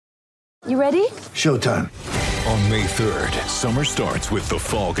You ready? Showtime. On May 3rd, summer starts with The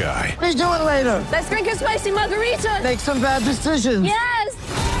Fall Guy. Let's do it later. Let's drink a spicy margarita. Make some bad decisions.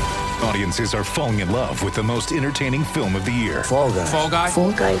 Yes! Audiences are falling in love with the most entertaining film of the year. Fall Guy. Fall Guy?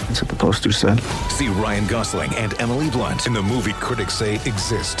 Fall guy. That's what the poster said. See Ryan Gosling and Emily Blunt in the movie critics say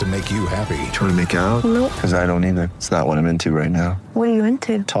exists to make you happy. Trying to make it out? Nope. Because I don't either. It's not what I'm into right now. What are you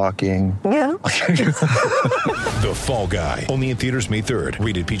into? Talking. Yeah. The Fall Guy. Only in theaters May 3rd.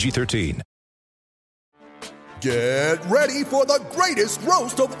 Rated PG-13. Get ready for the greatest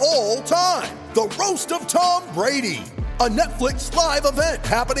roast of all time. The Roast of Tom Brady. A Netflix live event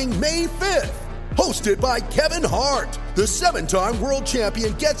happening May 5th. Hosted by Kevin Hart. The 7-time world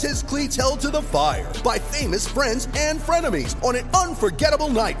champion gets his cleats held to the fire by famous friends and frenemies on an unforgettable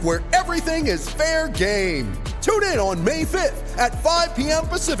night where everything is fair game. Tune in on May 5th at 5 p.m.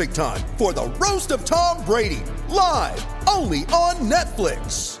 Pacific time for the Roast of Tom Brady. Live only on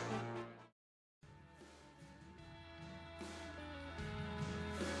Netflix.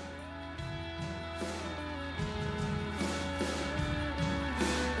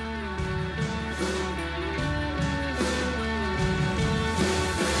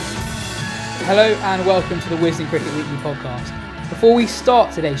 Hello and welcome to the Wisden Cricket Weekly podcast. Before we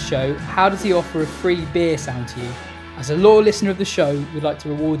start today's show, how does the offer of free beer sound to you? As a loyal listener of the show, we'd like to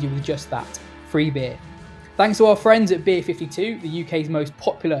reward you with just that, free beer. Thanks to our friends at Beer 52, the UK's most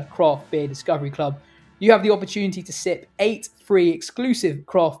popular craft beer discovery club, you have the opportunity to sip 8 free exclusive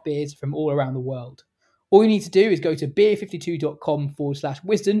craft beers from all around the world. All you need to do is go to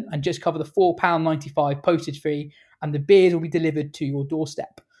beer52.com/wisdom and just cover the £4.95 postage fee, and the beers will be delivered to your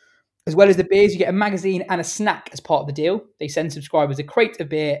doorstep. As well as the beers, you get a magazine and a snack as part of the deal. They send subscribers a crate of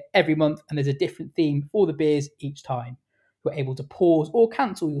beer every month, and there's a different theme for the beers each time. You're able to pause or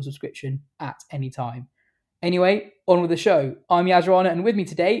cancel your subscription at any time. Anyway, on with the show. I'm Yaz Rana, and with me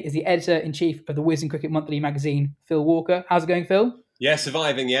today is the editor-in-chief of the Wisden Cricket Monthly magazine, Phil Walker. How's it going, Phil? Yeah,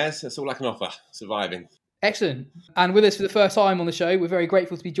 surviving, yes. That's all I can offer. Surviving. Excellent. And with us for the first time on the show, we're very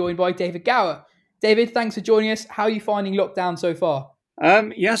grateful to be joined by David Gower. David, thanks for joining us. How are you finding lockdown so far?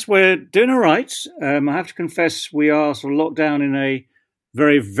 Yes, we're doing all right. I have to confess we are sort of locked down in a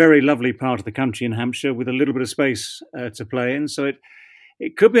very, very lovely part of the country in Hampshire with a little bit of space to play in. So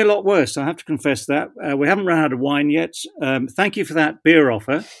it could be a lot worse. I have to confess that. We haven't run out of wine yet. Thank you for that beer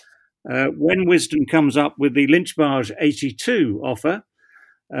offer. When Wisden comes up with the Lynch Barge 82 offer,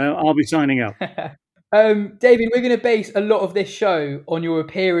 I'll be signing up. David, we're going to base a lot of this show on your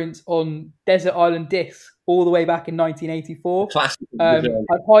appearance on Desert Island Discs all the way back in 1984. Classic. I'd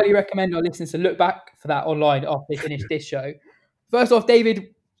highly recommend our listeners to look back for that online after they finish this show. First off,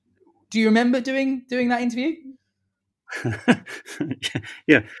 David, do you remember doing that interview?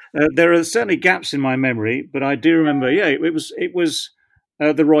 Yeah, there are certainly gaps in my memory, but I do remember. Yeah, it was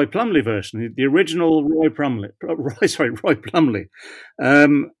the Roy Plumley version, the original Roy Plumley,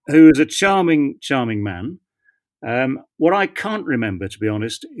 who is a charming man. What I can't remember, to be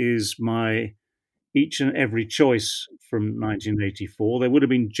honest, is my Each and Every Choice from 1984. There would have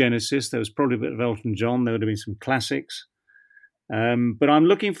been Genesis. There was probably a bit of Elton John. There would have been some classics. But I'm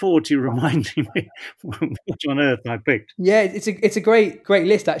looking forward to you reminding me what on earth I picked. Yeah, it's a great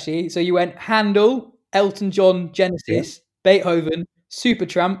list, actually. So you went Handel, Elton John, Genesis, Beethoven,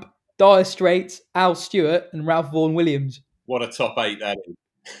 Supertramp, Dire Straits, Al Stewart, and Ralph Vaughan Williams. What a top 8 that is.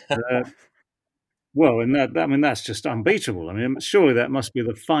 Well, and that's just unbeatable. I mean, surely that must be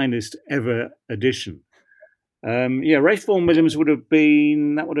the finest ever edition. Ralph Vaughan Williams would have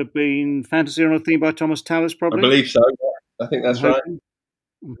been Fantasy on a Theme by Thomas Tallis, probably. I believe so. I think that's right. I'm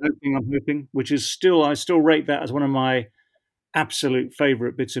hoping, which is I still rate that as one of my absolute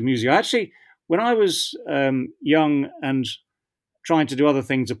favourite bits of music. Actually, when I was young and trying to do other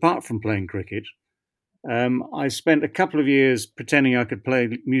things apart from playing cricket, I spent a couple of years pretending I could play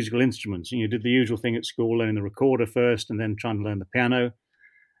musical instruments. And you did the usual thing at school, learning the recorder first and then trying to learn the piano.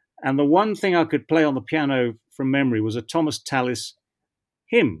 And the one thing I could play on the piano from memory was a Thomas Tallis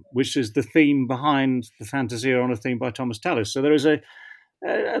hymn, which is the theme behind the Fantasia on a Theme by Thomas Tallis. So there is a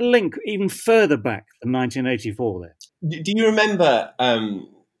link even further back than 1984 there. Do you remember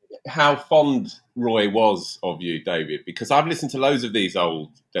how fond Roy was of you, David? Because I've listened to loads of these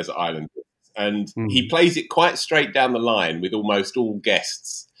old Desert Island discs, and he plays it quite straight down the line with almost all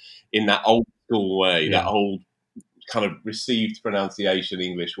guests in that old school way, that old kind of received pronunciation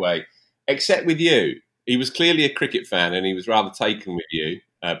English way, except with you. He was clearly a cricket fan and he was rather taken with you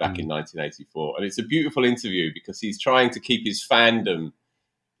back in 1984. And it's a beautiful interview because he's trying to keep his fandom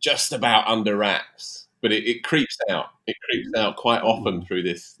just about under wraps. But it creeps out. It creeps out quite often through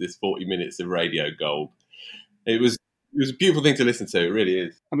this 40 minutes of radio gold. It was was a beautiful thing to listen to. It really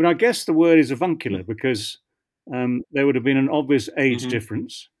is. I mean, I guess the word is avuncular because there would have been an obvious age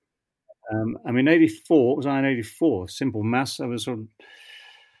difference. I mean, 84, was I in 84? Simple maths. I was sort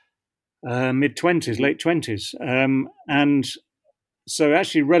of mid-20s, late 20s. And so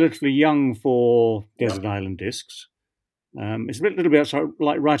actually relatively young for Desert Island Discs. It's a little bit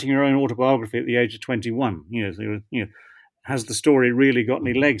like writing your own autobiography at the age of 21. Has the story really got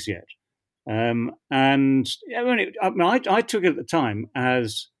any legs yet? And I took it at the time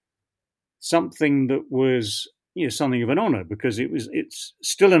as something that was something of an honour because it's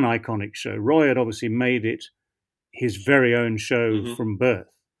still an iconic show. Roy had obviously made it his very own show from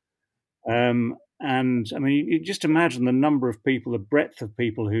birth. And I mean, you just imagine the number of people, the breadth of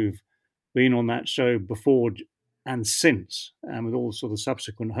people who've been on that show before and since, and with all sort of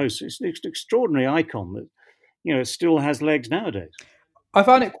subsequent hosts. It's an extraordinary icon that, it still has legs nowadays. I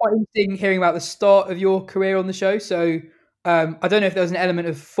found it quite interesting hearing about the start of your career on the show. So I don't know if there was an element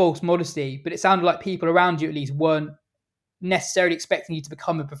of false modesty, but it sounded like people around you at least weren't necessarily expecting you to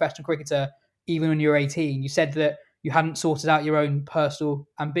become a professional cricketer even when you were 18. You said that you hadn't sorted out your own personal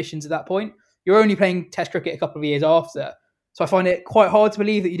ambitions at that point. You're only playing Test cricket a couple of years after. So I find it quite hard to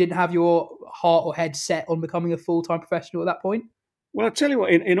believe that you didn't have your heart or head set on becoming a full-time professional at that point. Well, I'll tell you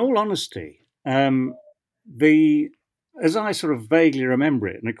what, in all honesty, as I sort of vaguely remember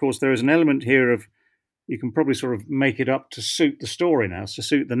it, and of course there is an element here of you can probably sort of make it up to suit the story now, to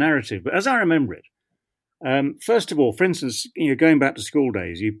suit the narrative. But as I remember it, first of all, for instance, going back to school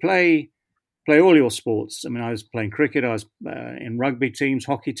days, you play all your sports. I mean, I was playing cricket, I was in rugby teams,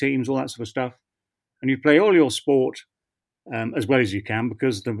 hockey teams, all that sort of stuff. And you play all your sport as well as you can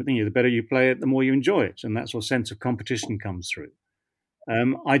because the better you play it, the more you enjoy it. And that sort of sense of competition comes through.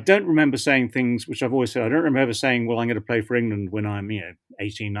 I don't remember saying things which I've always said. I don't remember saying, well, I'm going to play for England when I'm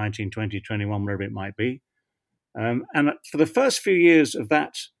 18, 19, 20, 21, whatever it might be. And for the first few years of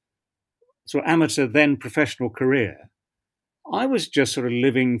that sort of amateur, then professional career, I was just sort of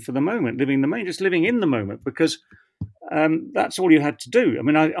living for the moment, just living in the moment because that's all you had to do. I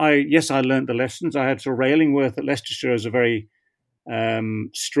mean, I learned the lessons. I had sort of Ray Illingworth at Leicestershire as a very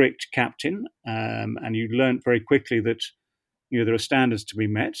strict captain, and you learned very quickly that there are standards to be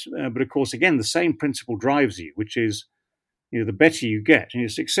met. But of course, again, the same principle drives you, which is the better you get,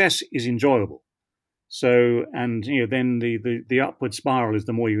 success is enjoyable. So, and then the upward spiral is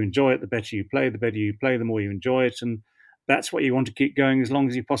the more you enjoy it, the better you play. The better you play, the more you enjoy it, and that's what you want to keep going as long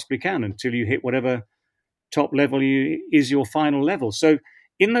as you possibly can until you hit whatever top level is your final level. So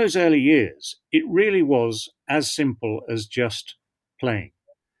in those early years, it really was as simple as just playing.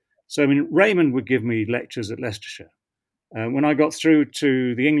 So, I mean, Raymond would give me lectures at Leicestershire. When I got through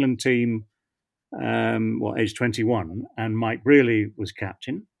to the England team, age 21, and Mike Brearley was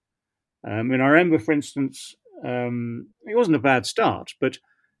captain. And I remember, for instance, it wasn't a bad start, but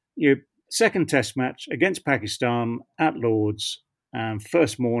second test match against Pakistan at Lord's,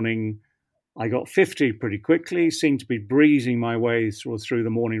 first morning, I got 50 pretty quickly, seemed to be breezing my way through the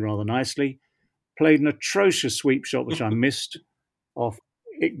morning rather nicely. Played an atrocious sweep shot, which I missed off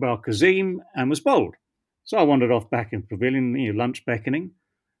Iqbal Kazim, and was bowled. So I wandered off back in the pavilion, lunch beckoning,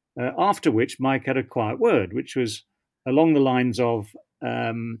 after which Mike had a quiet word, which was along the lines of,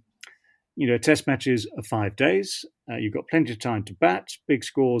 test matches are 5 days. You've got plenty of time to bat. Big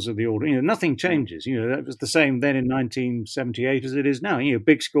scores are the order. Nothing changes. That was the same then in 1978 as it is now.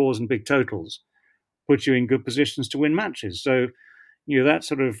 Big scores and big totals put you in good positions to win matches. So, that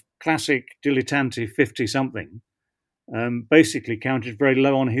sort of classic dilettante 50-something basically counted very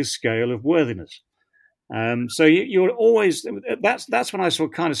low on his scale of worthiness. So you're always, that's when I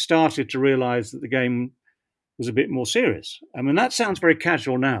sort of kind of started to realise that the game was a bit more serious. I mean, that sounds very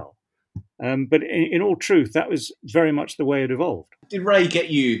casual now. But in all truth, that was very much the way it evolved. Did Ray get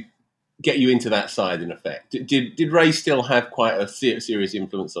you into that side, in effect? Did Ray still have quite a serious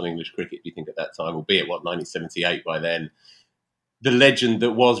influence on English cricket, do you think, at that time, albeit, 1978 by then? The legend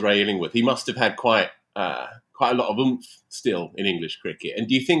that was Ray Illingworth, he must have had quite a lot of oomph still in English cricket. And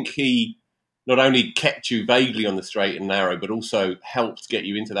do you think he not only kept you vaguely on the straight and narrow, but also helped get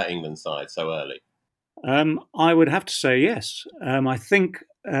you into that England side so early? I would have to say yes. I think,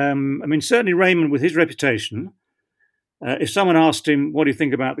 certainly Raymond, with his reputation, if someone asked him, what do you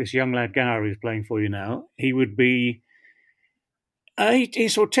think about this young lad Gower who's playing for you now, he would be, he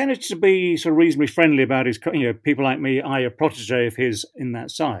sort of tended to be sort of reasonably friendly about his, people like me, a protege of his in that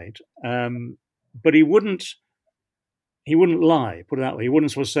side. But he wouldn't lie, put it that way. He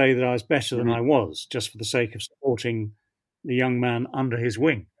wouldn't sort of say that I was better than I was just for the sake of supporting the young man under his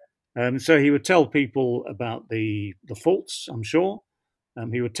wing. So he would tell people about the faults, I'm sure.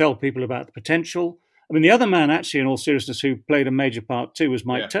 He would tell people about the potential. I mean, the other man, actually, in all seriousness, who played a major part too was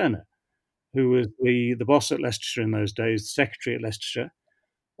Mike Yeah. Turner, who was the boss at Leicestershire in those days, the secretary at Leicestershire,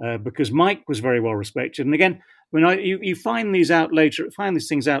 because Mike was very well respected. And again, you find these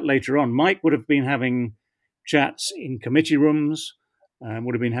things out later on. Mike would have been having chats in committee rooms,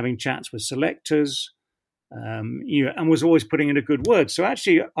 would have been having chats with selectors, and was always putting in a good word. So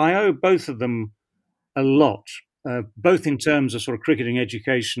actually, I owe both of them a lot, both in terms of sort of cricketing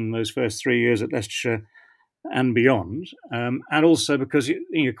education those first 3 years at Leicestershire and beyond, and also because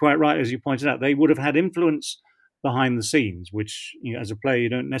you're quite right, as you pointed out, they would have had influence behind the scenes, which as a player you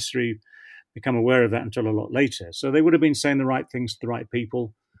don't necessarily become aware of that until a lot later. So they would have been saying the right things to the right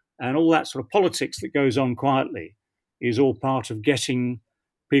people, and all that sort of politics that goes on quietly is all part of getting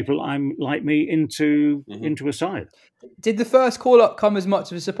people like me into a side. Did the first call up come as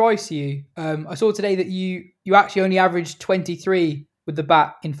much of a surprise to you? I saw today that you actually only averaged 23 with the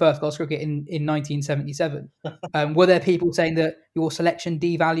bat in first class cricket in 1977. Were there people saying that your selection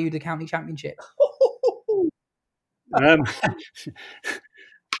devalued the county championship? I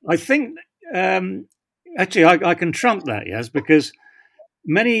think actually I can trump that, yes, because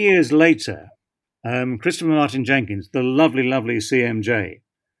many years later, Christopher Martin Jenkins, the lovely CMJ,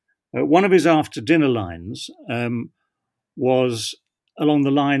 one of his after dinner lines was along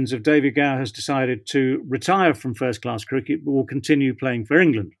the lines of David Gower has decided to retire from first class cricket but will continue playing for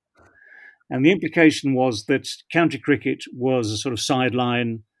England. And the implication was that county cricket was a sort of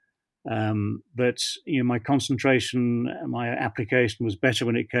sideline, that my concentration, my application was better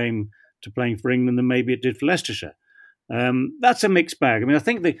when it came to playing for England than maybe it did for Leicestershire. That's a mixed bag. I mean, I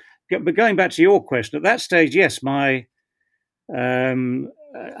think but going back to your question, at that stage, yes,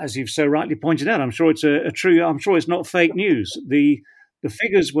 as you've so rightly pointed out, I'm sure it's I'm sure it's not fake news. The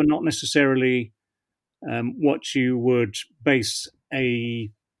figures were not necessarily what you would base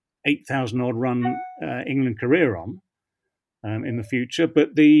a 8,000 odd run England career on in the future,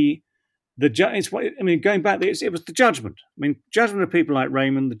 but going back, it was the judgment. I mean, judgment of people like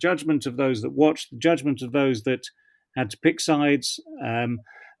Raymond, the judgment of those that watched, the judgment of those that had to pick sides.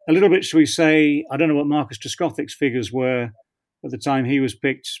 A little bit, shall we say, I don't know what Marcus Trescothick's figures were at the time he was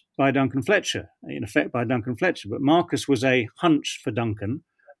picked by Duncan Fletcher, in effect by Duncan Fletcher. But Marcus was a hunch for Duncan,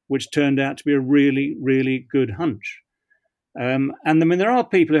 which turned out to be a really, really good hunch. And I mean, there are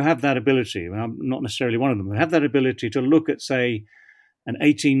people who have that ability. I'm not necessarily one of them, who have that ability to look at, say, an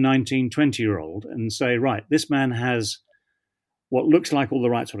 18, 19, 20-year-old and say, right, this man has what looks like all the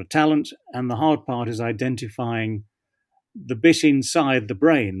right sort of talent, and the hard part is identifying the bit inside the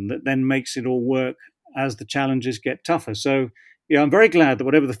brain that then makes it all work as the challenges get tougher. So, I'm very glad that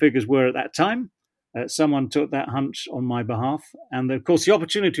whatever the figures were at that time, someone took that hunch on my behalf. And, of course, the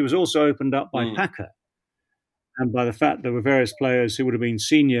opportunity was also opened up by Packer and by the fact there were various players who would have been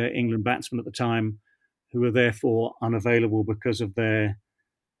senior England batsmen at the time who were therefore unavailable because of their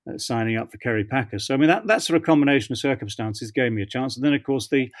signing up for Kerry Packer. So, I mean, that sort of combination of circumstances gave me a chance. And then, of course,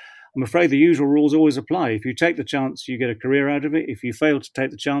 I'm afraid the usual rules always apply. If you take the chance, you get a career out of it. If you fail to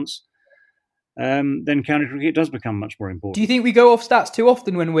take the chance, then county cricket does become much more important. Do you think we go off stats too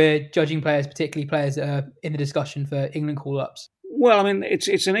often when we're judging players, particularly players that are in the discussion for England call-ups? Well, I mean,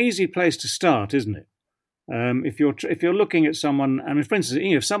 it's an easy place to start, isn't it? If you're looking at someone, I mean, for instance,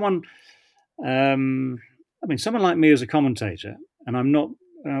 if someone, someone like me as a commentator, and I'm not,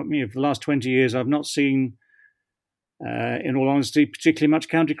 for the last 20 years, I've not seen, in all honesty, particularly much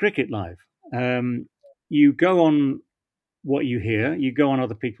county cricket live. You go on what you hear, you go on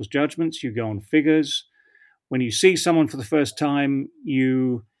other people's judgments, you go on figures. When you see someone for the first time,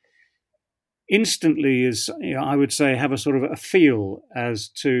 you instantly, I would say, have a sort of a feel as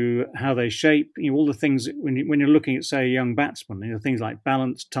to how they shape. All the things when you're looking at, say, a young batsman, things like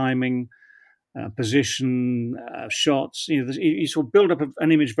balance, timing, position, shots. You sort of build up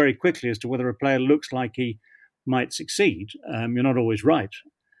an image very quickly as to whether a player looks like he might succeed. You're not always right.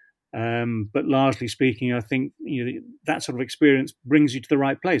 But largely speaking, I think that sort of experience brings you to the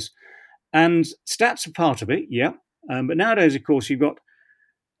right place. And stats are part of it, yeah. But nowadays, of course, you've got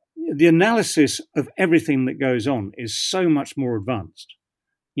the analysis of everything that goes on is so much more advanced.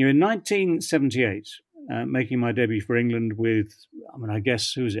 In 1978, making my debut for England with, I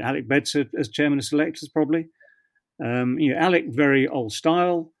guess, who was it? Alec Bedser as chairman of selectors, probably. Alec, very old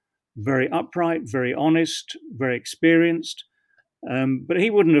style, very upright, very honest, very experienced. But he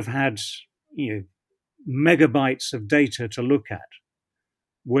wouldn't have had, megabytes of data to look at.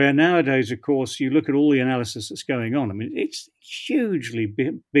 Where nowadays, of course, you look at all the analysis that's going on. I mean, it's hugely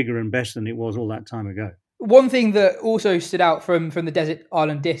bigger and better than it was all that time ago. One thing that also stood out from the Desert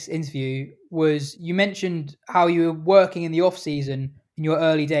Island Discs interview was you mentioned how you were working in the off-season in your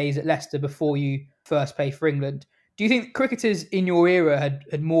early days at Leicester before you first play for England. Do you think cricketers in your era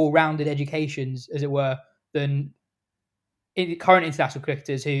had more rounded educations, as it were, than current international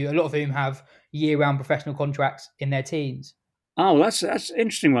cricketers, who a lot of whom have year-round professional contracts in their teens? Oh, that's an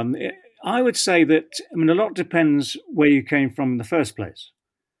interesting one. I would say that, a lot depends where you came from in the first place.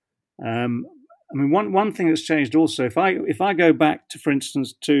 One thing that's changed also, if I go back to, for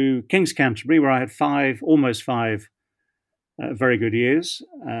instance, to King's Canterbury, where I had almost five very good years,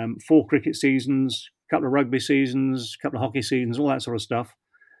 4 cricket seasons, a couple of rugby seasons, a couple of hockey seasons, all that sort of stuff.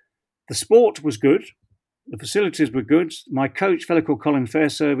 The sport was good. The facilities were good. My coach, a fellow called Colin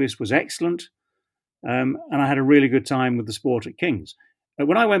Fairservice, was excellent. And I had a really good time with the sport at King's.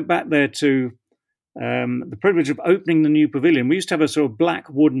 When I went back there to the privilege of opening the new pavilion, we used to have a sort of black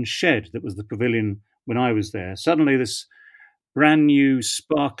wooden shed that was the pavilion when I was there. Suddenly this brand new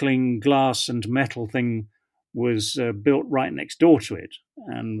sparkling glass and metal thing was built right next door to it,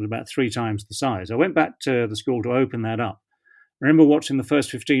 and about 3 times the size. I went back to the school to open that up. I remember watching the first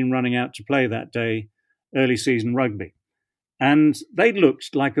 15 running out to play that day, early season rugby. And they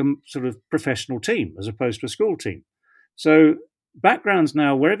looked like a sort of professional team as opposed to a school team. So backgrounds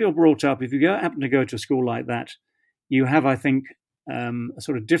now, wherever you're brought up, if you happen to go to a school like that, you have, I think, a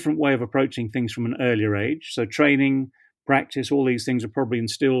sort of different way of approaching things from an earlier age. So training, practice, all these things are probably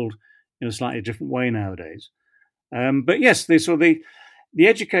instilled in a slightly different way nowadays. But yes, the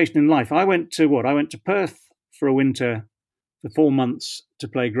education in life. I went to Perth for a winter for 4 months to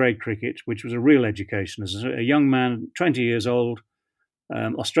play grade cricket, which was a real education. As a young man, 20 years old,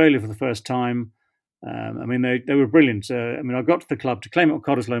 Australia for the first time. They were brilliant. I got to the club, to Claymont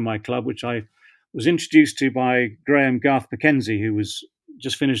Cottesloe, my club, which I was introduced to by Graham Garth Mackenzie, who was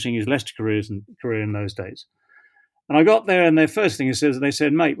just finishing his Leicester career in those days. And I got there, and their first thing is they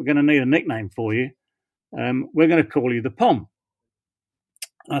said, "Mate, we're going to need a nickname for you. We're going to call you the Pom."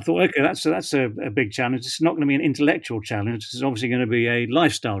 And I thought, okay, that's a big challenge. It's not going to be an intellectual challenge. It's obviously going to be a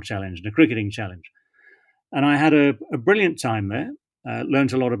lifestyle challenge and a cricketing challenge. And I had a brilliant time there.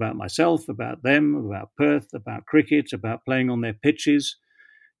 Learned a lot about myself, about them, about Perth, about cricket, about playing on their pitches.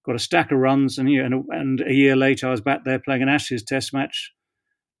 Got a stack of runs, and a year later I was back there playing an Ashes Test match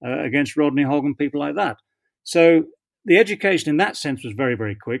against Rodney Hogg and people like that. So the education in that sense was very,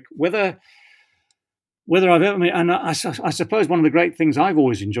 very quick. Whether I've ever, and I suppose one of the great things I've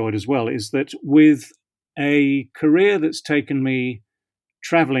always enjoyed as well is that with a career that's taken me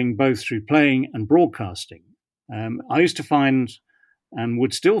travelling both through playing and broadcasting, I used to find, and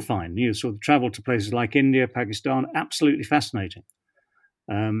would still find, sort of travel to places like India, Pakistan, absolutely fascinating.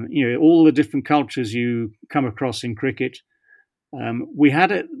 All the different cultures you come across in cricket. We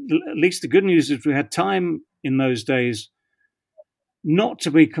had at least the good news is we had time in those days not to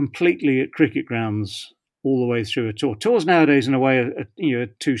be completely at cricket grounds all the way through a tour. Tours nowadays, in a way, are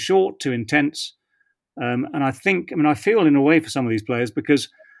too short, too intense. And I feel in a way for some of these players because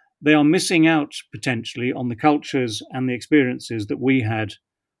they are missing out potentially on the cultures and the experiences that we had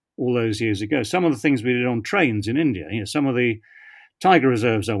all those years ago. Some of the things we did on trains in India, some of the tiger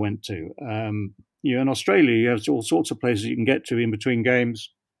reserves I went to. In Australia, you have all sorts of places you can get to in between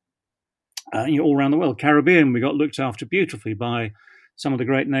games. All around the world. Caribbean, we got looked after beautifully by some of the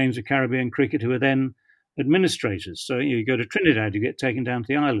great names of Caribbean cricket who are then administrators. So you go to Trinidad, you get taken down to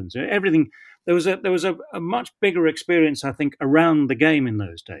the islands. Everything. There was a much bigger experience, I think, around the game in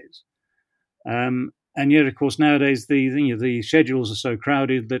those days. And yet, of course, nowadays the schedules are so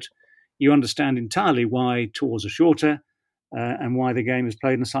crowded that you understand entirely why tours are shorter and why the game is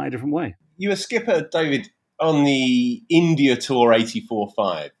played in a slightly different way. You were skipper, David, on the India Tour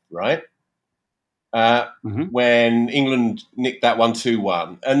 84-5, right? When England nicked that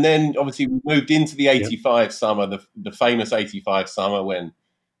 1-2-1. And then, obviously, we moved into the 85 summer, the famous 85 summer when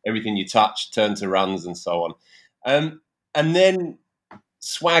everything you touched turned to runs and so on. And then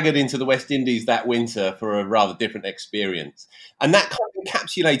swaggered into the West Indies that winter for a rather different experience. And that kind of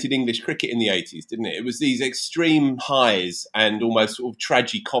encapsulated English cricket in the 80s, didn't it? It was these extreme highs and almost sort of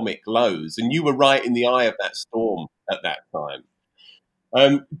tragicomic lows. And you were right in the eye of that storm at that time.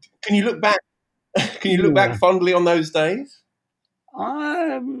 Can you look back? Can you look back fondly on those days?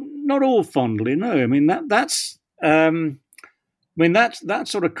 Not all fondly, no. That's that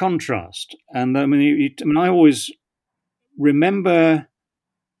sort of contrast, and I always remember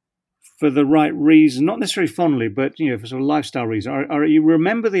for the right reason, not necessarily fondly, but for sort of lifestyle reasons. You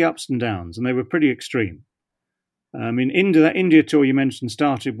remember the ups and downs, and they were pretty extreme. That India tour you mentioned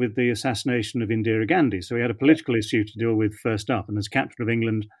started with the assassination of Indira Gandhi, so we had a political issue to deal with first up, and as captain of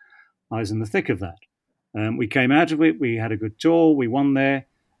England, I was in the thick of that. We came out of it. We had a good tour. We won there.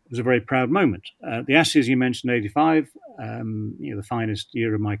 It was a very proud moment. The Ashes you mentioned, 85, the finest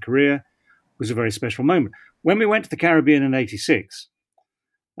year of my career. was a very special moment. When we went to the Caribbean in '86,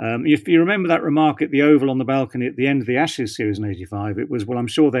 if you remember that remark at the Oval on the balcony at the end of the Ashes series in '85, it was, "Well, I'm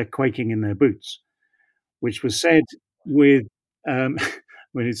sure they're quaking in their boots," which was said with, when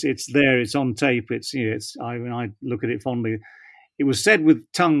it's there, it's on tape. I look at it fondly. It was said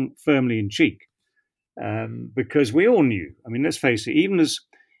with tongue firmly in cheek, because we all knew. I mean, let's face it.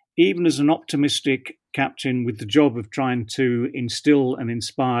 Even as an optimistic captain with the job of trying to instill and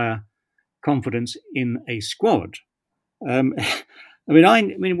inspire confidence in a squad, I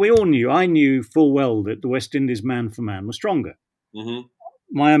mean, we all knew. I knew full well that the West Indies man for man was stronger. Mm-hmm.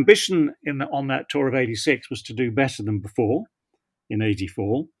 My ambition on that tour of '86 was to do better than before in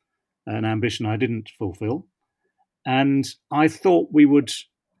 '84, an ambition I didn't fulfil. And I thought we would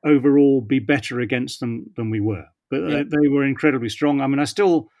overall be better against them than we were. But they were incredibly strong. I mean, I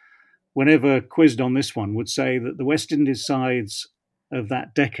still, whenever quizzed on this one, would say that the West Indies sides of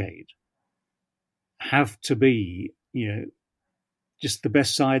that decade have to be, just the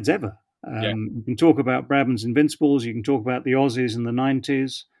best sides ever. You can talk about Bradman's Invincibles. You can talk about the Aussies in the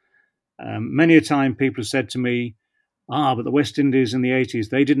 90s. Many a time people have said to me, but the West Indies in the 80s,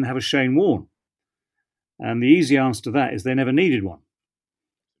 they didn't have a Shane Warne. And the easy answer to that is they never needed one.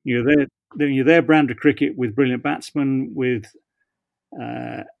 Their brand of cricket with brilliant batsmen, with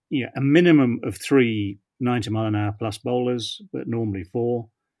a minimum of 3 90-mile-an-hour plus bowlers, but normally 4.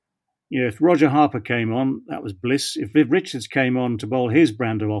 If Roger Harper came on, that was bliss. If Viv Richards came on to bowl his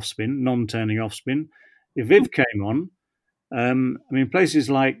brand of off-spin, non-turning off-spin, if Viv came on,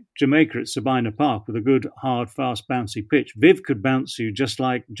 places like Jamaica at Sabina Park with a good, hard, fast, bouncy pitch, Viv could bounce you just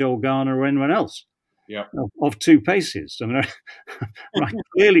like Joel Garner or anyone else. Yeah. Of 2 paces. I mean, I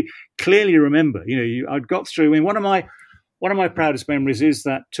clearly remember. I'd got through. I mean, one of my proudest memories is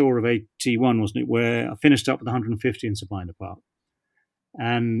that tour of '81, wasn't it, where I finished up with 150 in Sabina Park,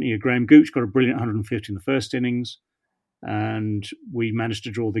 and Graham Gooch got a brilliant 150 in the first innings, and we managed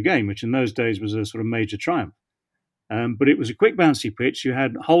to draw the game, which in those days was a sort of major triumph. But it was a quick, bouncy pitch. You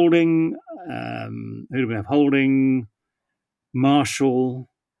had Holding, who do we have? Holding, Marshall,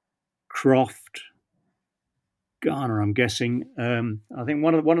 Croft, Garner, I'm guessing. I think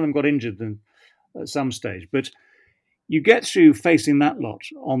one of them got injured at some stage. But you get through facing that lot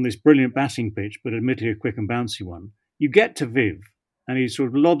on this brilliant batting pitch, but admittedly a quick and bouncy one. You get to Viv, and he sort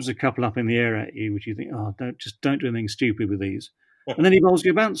of lobs a couple up in the air at you, which you think, don't do anything stupid with these. And then he bowls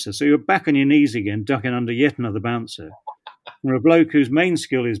you a bouncer. So you're back on your knees again, ducking under yet another bouncer. You're a bloke whose main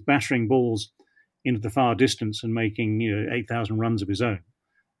skill is battering balls into the far distance and making 8,000 runs of his own.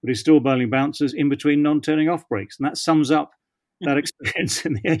 But he's still bowling bouncers in between non-turning off breaks. And that sums up that experience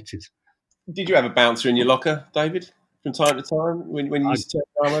in the 80s. Did you have a bouncer in your locker, David, from time to time when you used to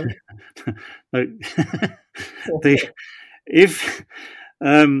turn over?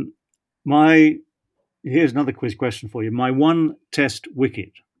 Here's another quiz question for you. My one test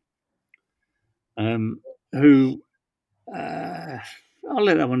wicket, I'll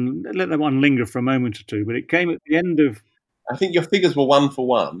let that one linger for a moment or two, but it came at the end of... I think your figures were 1 for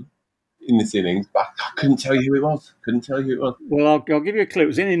 1 in this innings, but I couldn't tell you who it was. Well, I'll give you a clue. It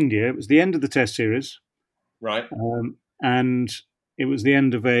was in India. It was the end of the Test series. Right. And it was the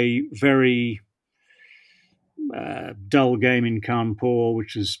end of a very dull game in Kanpur,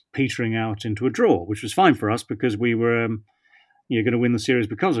 which was petering out into a draw, which was fine for us because we were going to win the series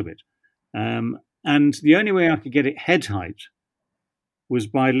because of it. And the only way I could get it head height was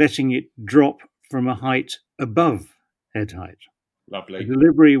by letting it drop from a height above head height. Lovely. A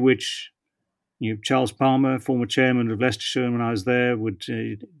delivery which Charles Palmer, former chairman of Leicestershire when I was there, would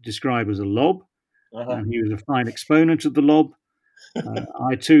describe as a lob. Uh-huh. And he was a fine exponent of the lob.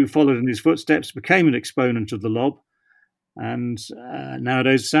 I too followed in his footsteps, became an exponent of the lob. And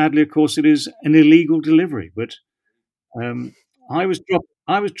nowadays, sadly, of course, it is an illegal delivery. But I was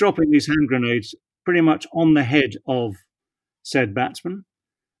dropping these hand grenades pretty much on the head of said batsman.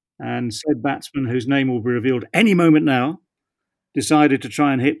 And said batsman, whose name will be revealed any moment now, decided to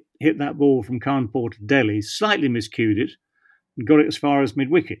try and hit that ball from Kanpur to Delhi, slightly miscued it, and got it as far as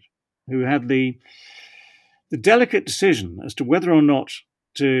mid-wicket, who had the delicate decision as to whether or not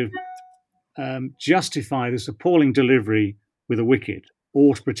to justify this appalling delivery with a wicket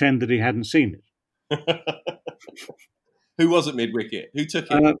or to pretend that he hadn't seen it. Who was at mid-wicket? Who took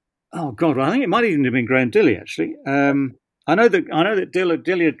it? I think it might even have been Graham Dilley, actually. I know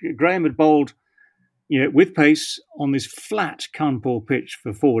that Graham had bowled with pace on this flat Kanpur pitch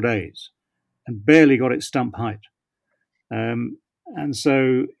for 4 days and barely got it stump height. And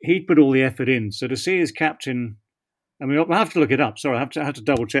so he'd put all the effort in. So to see his captain, I mean, I'll have to look it up. Sorry, I have to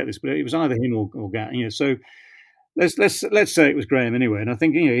double check this, but it was either him or Gat. So let's say it was Graham anyway. And I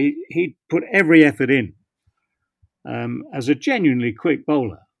think he put every effort in as a genuinely quick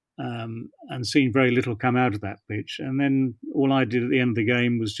bowler, and seen very little come out of that pitch. And then all I did at the end of the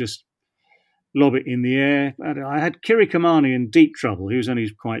game was just lob it in the air. I had Kiri Kamani in deep trouble. He was only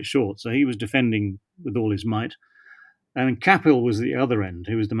quite short, so he was defending with all his might. And Kapil was the other end,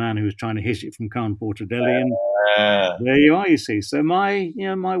 who was the man who was trying to hit it from Kanpur to Delhi. And there you are, you see. So my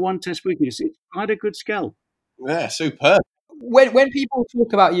one test weakness, it's quite a good scalp. Yeah, superb. When people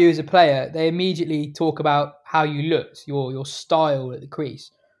talk about you as a player, they immediately talk about how you looked, your style at the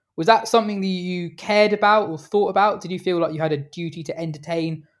crease. Was that something that you cared about or thought about? Did you feel like you had a duty to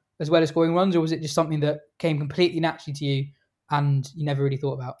entertain as well as scoring runs, or was it just something that came completely naturally to you and you never really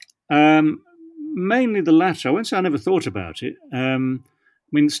thought about? Mainly the latter. I won't say I never thought about it. I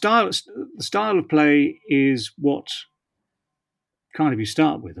mean, the style of play is what kind of you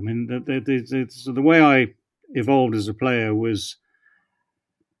start with. I mean, the way I evolved as a player was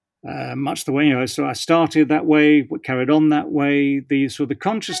much the way so I started that way, carried on that way. The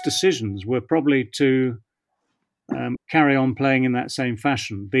conscious decisions were probably to carry on playing in that same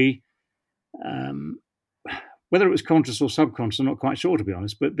fashion. Whether it was conscious or subconscious, I'm not quite sure, to be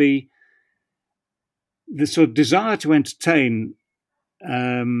honest. But the sort of desire to entertain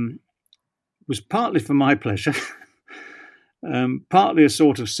was partly for my pleasure, partly a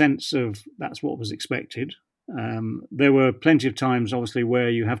sort of sense of that's what was expected. There were plenty of times, obviously, where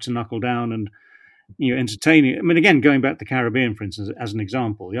you have to knuckle down and entertaining. I mean, again, going back to the Caribbean, for instance, as an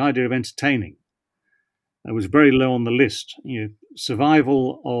example, the idea of entertaining was very low on the list.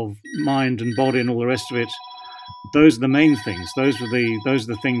 Survival of mind and body and all the rest of it. Those are the main things. Those are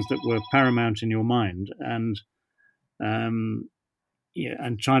the things that were paramount in your mind, and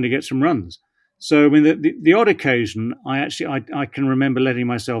trying to get some runs. So I mean, the odd occasion, I can remember letting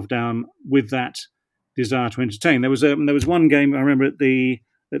myself down with that desire to entertain. There was one game I remember at the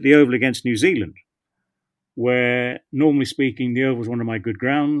Oval against New Zealand, where normally speaking, the Oval was one of my good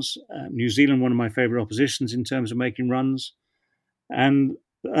grounds. New Zealand, one of my favourite oppositions in terms of making runs, and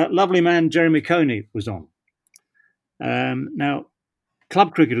that lovely man Jeremy Coney was on. Now,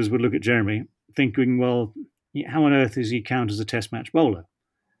 club cricketers would look at Jeremy thinking, well, how on earth is he count as a test match bowler?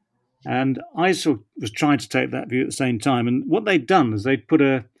 And I sort of was trying to take that view at the same time. And what they'd done is they'd put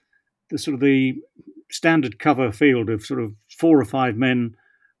the standard cover field of sort of 4 or 5 men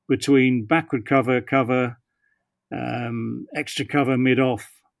between backward cover, extra cover,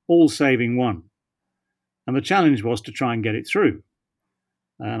 mid-off, all saving one. And the challenge was to try and get it through.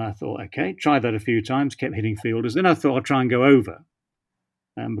 And I thought, okay, tried that a few times, kept hitting fielders. Then I thought I'd try and go over,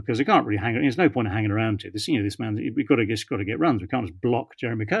 because I can't really hang around. There's no point in hanging around to this. This man, we've got to get runs. We can't just block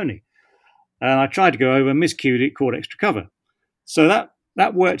Jeremy Coney. And I tried to go over, miscued it, caught extra cover. So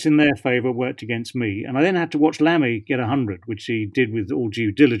that worked in their favour, worked against me. And I then had to watch Lammy get 100, which he did with all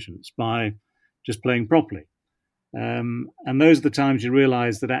due diligence by just playing properly. And those are the times you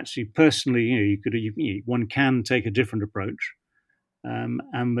realise that actually, personally, one can take a different approach. And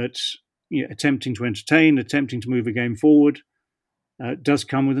that attempting to entertain, attempting to move a game forward does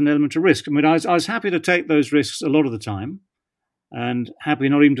come with an element of risk. I mean, I was happy to take those risks a lot of the time, and happy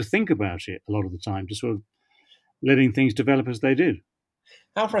not even to think about it a lot of the time, just sort of letting things develop as they did.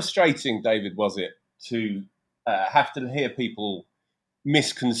 How frustrating, David, was it to have to hear people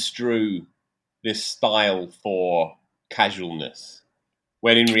misconstrue this style for casualness,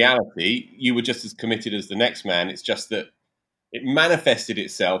 when in reality you were just as committed as the next man? It's just that it manifested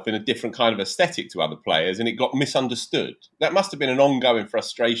itself in a different kind of aesthetic to other players, and it got misunderstood. That must have been an ongoing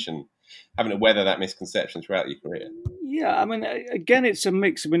frustration, having to weather that misconception throughout your career. Yeah, I mean, again, it's a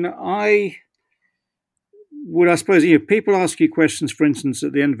mix. I mean, I suppose, people ask you questions, for instance,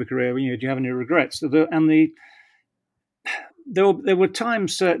 at the end of a career, do you have any regrets? There were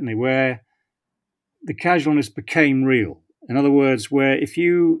times, certainly, where the casualness became real. In other words, where if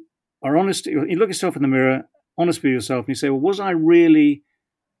you are honest, you look yourself in the mirror, honest with yourself, and you say, well, was I really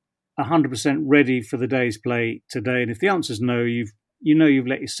 100% ready for the day's play today? And if the answer is no, you've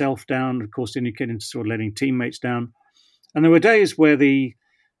let yourself down. Of course, then you get into sort of letting teammates down. And there were days where the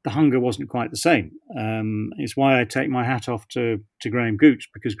hunger wasn't quite the same. It's why I take my hat off to Graham Gooch,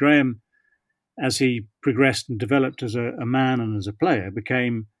 because Graham, as he progressed and developed as a man and as a player,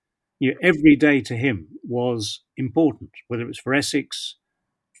 became, every day to him was important, whether it was for Essex,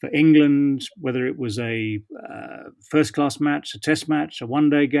 for England, whether it was a first-class match, a test match, a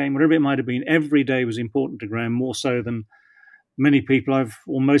one-day game, whatever it might have been. Every day was important to Graham, more so than most people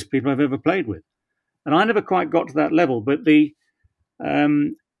I've ever played with. And I never quite got to that level. But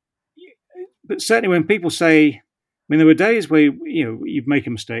certainly when people say, mean, there were days where you'd make a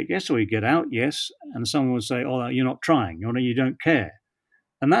mistake, yes, or you get out, yes, and someone would say, "Oh, you're not trying," or "You don't care,"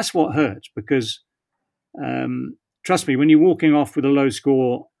 and that's what hurts because, trust me, when you're walking off with a low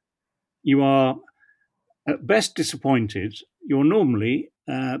score, you are at best disappointed. You're normally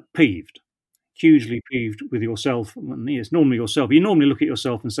peeved, hugely peeved with yourself. It's normally yourself. You normally look at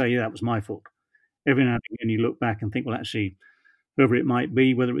yourself and say, "Yeah, that was my fault." Every now and again, you look back and think, "Well, actually." Whoever it might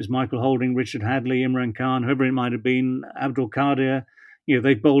be, whether it was Michael Holding, Richard Hadley, Imran Khan, whoever it might have been, Abdul Qadir,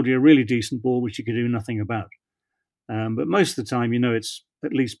 they bowled you a really decent ball which you could do nothing about. But most of the time, it's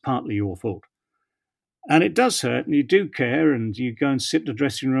at least partly your fault. And it does hurt, and you do care, and you go and sit in the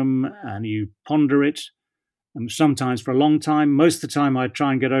dressing room and you ponder it, and sometimes for a long time. Most of the time, I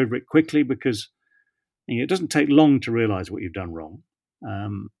try and get over it quickly because it doesn't take long to realise what you've done wrong.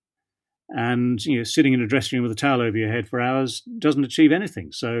 And sitting in a dressing room with a towel over your head for hours doesn't achieve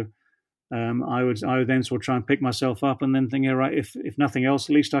anything. So I would then sort of try and pick myself up and then think, right, if nothing else,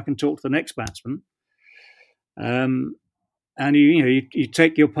 at least I can talk to the next batsman. And you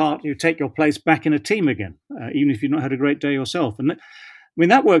take your part, you take your place back in a team again, even if you've not had a great day yourself. And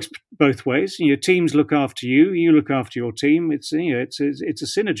that works both ways. Teams look after you, you look after your team. It's a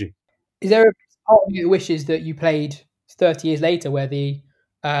synergy. Is there a part of you that wishes that you played 30 years later, where the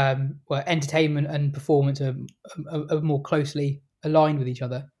entertainment and performance are more closely aligned with each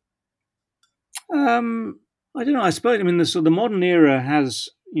other? I don't know. I suppose the modern era has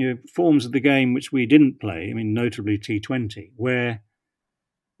forms of the game which we didn't play. Notably T20, where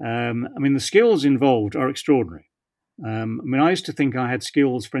the skills involved are extraordinary. I used to think I had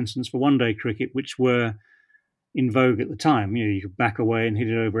skills, for instance, for one-day cricket, which were in vogue at the time. You could back away and hit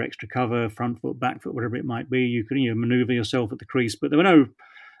it over extra cover, front foot, back foot, whatever it might be. You could manoeuvre yourself at the crease, but there were no.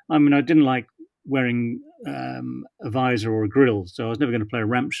 I didn't like wearing a visor or a grill, so I was never going to play a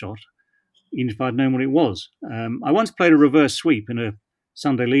ramp shot, even if I'd known what it was. I once played a reverse sweep in a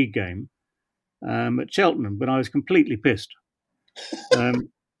Sunday League game at Cheltenham, but I was completely pissed. It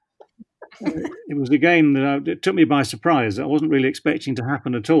was a game it took me by surprise. I wasn't really expecting to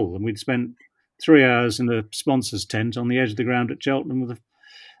happen at all, and we'd spent 3 hours in the sponsor's tent on the edge of the ground at Cheltenham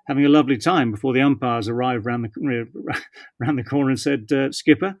having a lovely time before the umpires arrived round the corner and said,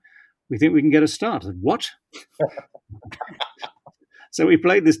 "Skipper, we think we can get a start." I said, "What?" So we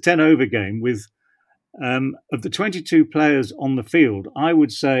played this 10-over game with, of the 22 players on the field, I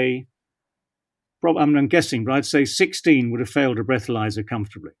would say, I'm guessing, but I'd say 16 would have failed a breathalyzer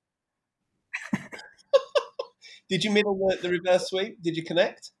comfortably. Did you middle the reverse sweep? Did you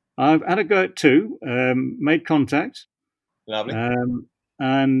connect? I've had a go at 2, made contact. Lovely.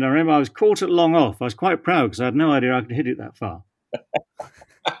 And I remember I was caught at long off. I was quite proud because I had no idea I could hit it that far.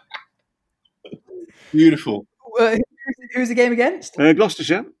 Beautiful. Who was the game against?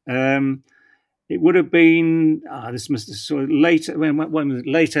 Gloucestershire. It would have been this must have sort of late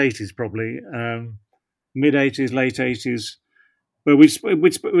 80s probably, mid 80s, late 80s. But we'd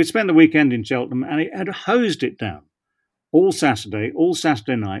spent the weekend in Cheltenham, and it had hosed it down all Saturday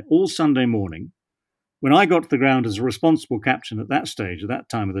night, all Sunday morning. When I got to the ground as a responsible captain at that stage, at that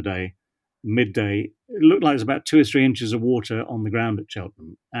time of the day, midday, it looked like there was about 2 or 3 inches of water on the ground at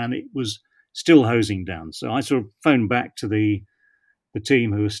Cheltenham, and it was still hosing down. So I sort of phoned back to the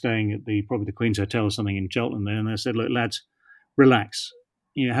team who was staying at probably the Queen's Hotel or something in Cheltenham there, and they said, "Look, lads, relax.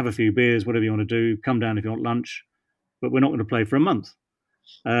 Have a few beers, whatever you want to do. Come down if you want lunch, but we're not going to play for a month."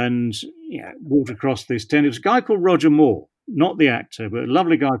 And walked across this tent. It was a guy called Roger Moore, not the actor, but a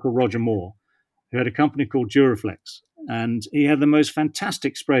lovely guy called Roger Moore, who had a company called Duraflex, and he had the most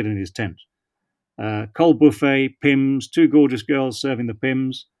fantastic spread in his tent. Cold buffet, Pimm's, 2 gorgeous girls serving the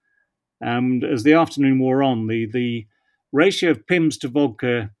Pimm's. And as the afternoon wore on, the ratio of Pimm's to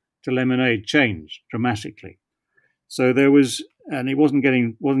vodka to lemonade changed dramatically. So there was, and it wasn't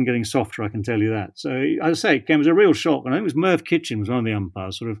getting softer, I can tell you that. So as I say, it came as a real shock. And I think it was Merv Kitchen was one of the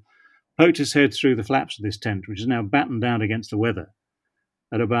umpires, sort of poked his head through the flaps of this tent, which is now battened down against the weather,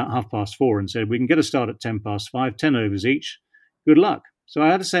 at about 4:30, and said, "We can get a start at 5:10, 10 overs each. Good luck." So I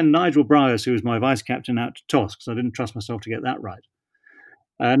had to send Nigel Bryars, who was my vice captain, out to toss because I didn't trust myself to get that right.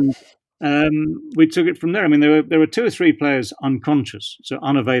 And we took it from there. There were 2 or 3 players unconscious, so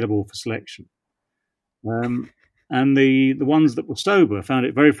unavailable for selection. And the ones that were sober found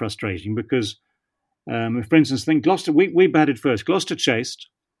it very frustrating because, for instance, I think Gloucester, we batted first. Gloucester chased,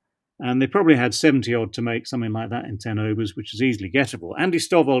 and they probably had 70-odd to make, something like that in 10 overs, which is easily gettable. Andy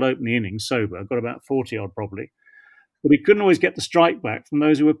Stovall opened the innings sober, got about 40-odd probably. But he couldn't always get the strike back from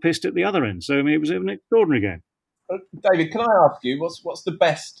those who were pissed at the other end. So it was an extraordinary game. David, can I ask you, what's the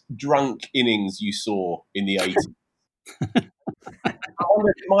best drunk innings you saw in the 80s? I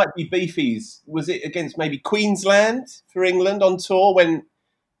wonder if it might be Beefy's. Was it against maybe Queensland for England on tour when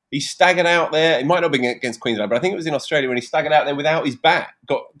he staggered out there? It might not have been against Queensland, but I think it was in Australia when he staggered out there without his bat.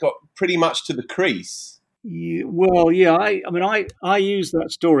 Got pretty much to the crease. Yeah, well, yeah. I use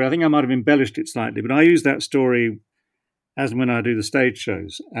that story. I think I might have embellished it slightly, but I use that story as when I do the stage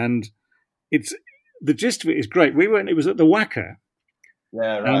shows, and it's the gist of it is great. It was at the Wacker.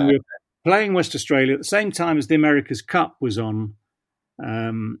 Yeah, right. And we were playing West Australia at the same time as the America's Cup was on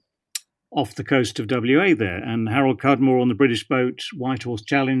off the coast of WA there. And Harold Cudmore on the British boat, Whitehorse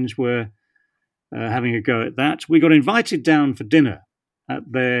Challenge, were having a go at that. We got invited down for dinner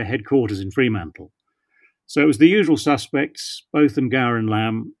at their headquarters in Fremantle. So it was the usual suspects, Botham, Gower and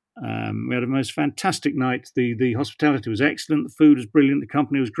Lamb. We had a most fantastic night. The hospitality was excellent. The food was brilliant. The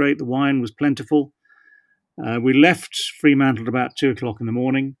company was great. The wine was plentiful. We left Fremantle at about 2:00 in the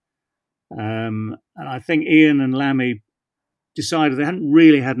morning. And I think Ian and Lammy decided they hadn't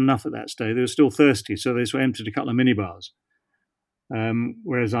really had enough at that stage. They were still thirsty, so they sort of emptied a couple of minibars.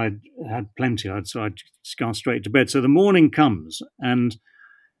 Whereas I had plenty, so I'd just gone straight to bed. So the morning comes, and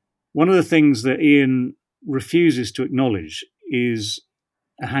one of the things that Ian refuses to acknowledge is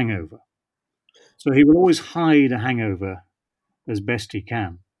a hangover. So he will always hide a hangover as best he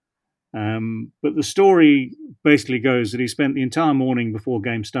can. But the story basically goes that he spent the entire morning before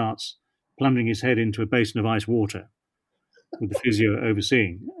game starts plunging his head into a basin of ice water with the physio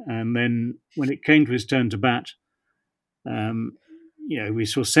overseeing. And then when it came to his turn to bat, we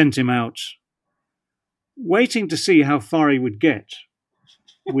sort of sent him out waiting to see how far he would get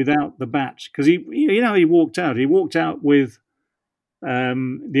without the bat. Because he walked out. He walked out with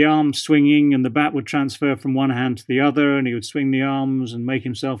the arms swinging, and the bat would transfer from one hand to the other, and he would swing the arms and make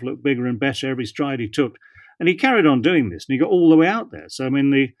himself look bigger and better every stride he took. And he carried on doing this, and he got all the way out there. So, I mean,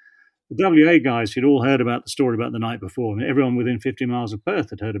 the WA guys had all heard about the story about the night before. I mean, everyone within 50 miles of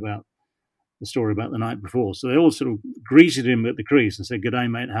Perth had heard about the story about the night before. So they all sort of greeted him at the crease and said, "G'day,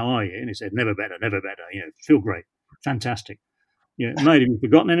 mate, how are you?" And he said, "Never better, never better. Feel great. Fantastic." Yeah, mate, have you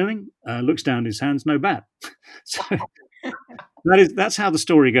forgotten anything? Looks down at his hands, no bat. So that's how the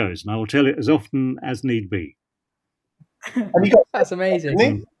story goes, and I will tell it as often as need be. That's amazing.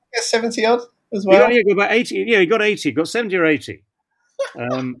 Didn't he get 70 odd as well? He got about 80. Yeah, he got 80. He got 70 or 80.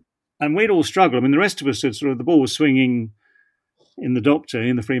 And we'd all struggled. I mean, the rest of us had sort of, the ball was swinging in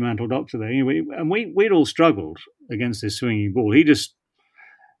the Fremantle Doctor there. And we'd all struggled against this swinging ball. He just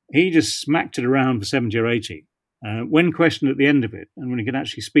smacked it around for 70 or 80. When questioned at the end of it, and when he could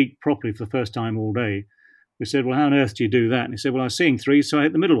actually speak properly for the first time all day, we said, "Well, how on earth do you do that?" And he said, "Well, I was seeing three, so I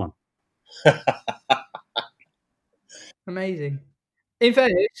hit the middle one." Amazing. In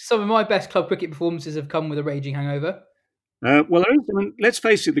fairness, some of my best club cricket performances have come with a raging hangover. Well, let's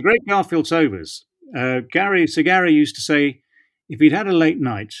face it, the great Garfield Sobers, Sir Gary used to say if he'd had a late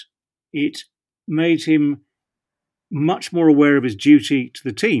night, it made him much more aware of his duty to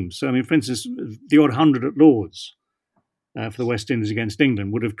the team. So, I mean, for instance, the odd 100 at Lord's for the West Indies against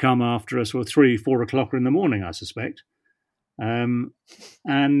England would have come after a sort of 3-4 o'clock in the morning, I suspect. And,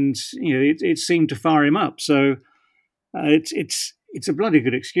 it seemed to fire him up. So it's a bloody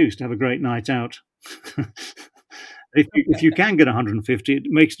good excuse to have a great night out. If you can get 150, it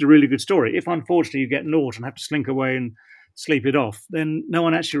makes it a really good story. If, unfortunately, you get naught and have to slink away and sleep it off, then no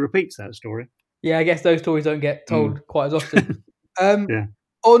one actually repeats that story. Yeah, I guess those stories don't get told quite as often. Yeah.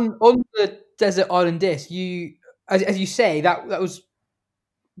 On the Desert Island Disc, as you say, that was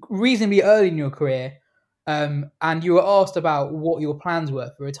reasonably early in your career, and you were asked about what your plans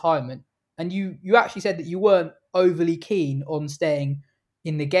were for retirement, and you actually said that you weren't overly keen on staying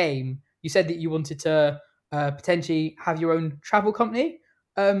in the game. You said that you wanted to potentially have your own travel company.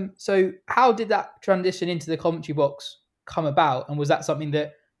 So how did that transition into the commentary box come about, and was that something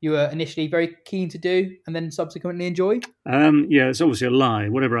that you were initially very keen to do and then subsequently enjoy? Yeah, it's obviously a lie.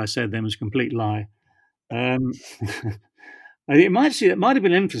 Whatever I said then was a complete lie. It might have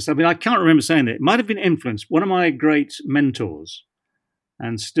been influenced. I mean, I can't remember saying that. It might have been influenced. One of my great mentors,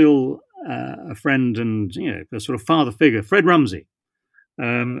 and still a friend and a sort of father figure, Fred Rumsey,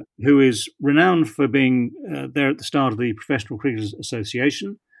 who is renowned for being there at the start of the Professional Cricketers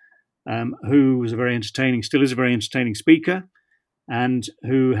Association, who was still is a very entertaining speaker, and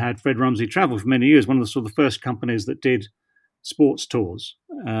who had Fred Rumsey travel for many years, one of the sort of the first companies that did sports tours.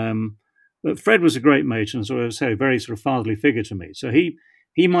 But Fred was a great mate and sort of a very sort of fatherly figure to me. So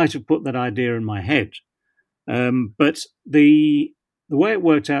he might have put that idea in my head. But the way it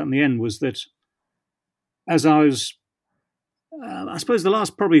worked out in the end was that as I was, I suppose the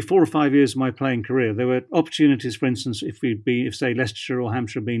last probably 4 or 5 years of my playing career, there were opportunities, for instance, if say Leicestershire or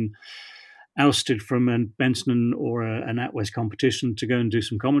Hampshire had been ousted from a Benson or a NatWest competition to go and do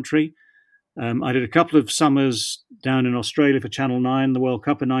some commentary. I did a couple of summers down in Australia for Channel 9, the World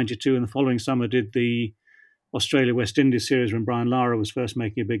Cup in '92, and the following summer did the Australia-West Indies series when Brian Lara was first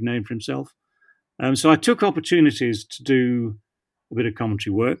making a big name for himself. So I took opportunities to do a bit of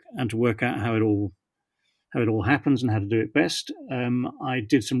commentary work and to work out how it all happens and how to do it best. I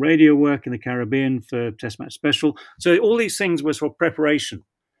did some radio work in the Caribbean for Test Match Special. So all these things were sort of preparation.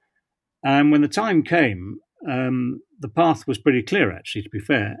 And when the time came, the path was pretty clear, actually, to be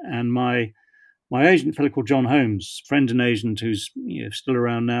fair. And my agent, a fellow called John Holmes, friend and agent who's still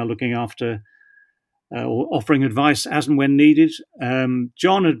around now looking after or offering advice as and when needed.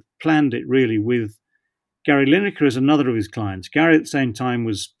 John had planned it really with Gary Lineker as another of his clients. Gary at the same time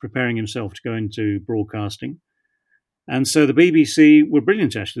was preparing himself to go into broadcasting. And so the BBC were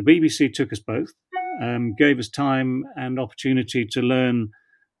brilliant, actually. The BBC took us both, gave us time and opportunity to learn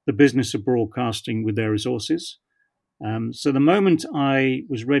the business of broadcasting with their resources. So the moment I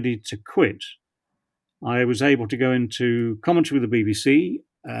was ready to quit, I was able to go into commentary with the BBC.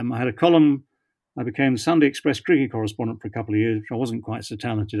 I had a column. I became the Sunday Express cricket correspondent for a couple of years, which I wasn't quite so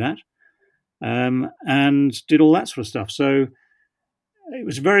talented at, and did all that sort of stuff. So it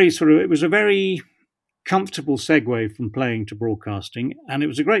was a very comfortable segue from playing to broadcasting, and it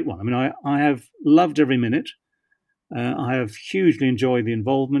was a great one. I mean, I have loved every minute. I have hugely enjoyed the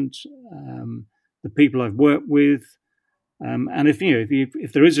involvement, the people I've worked with, and if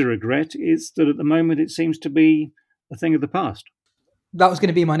there is a regret, it's that at the moment it seems to be a thing of the past. That was going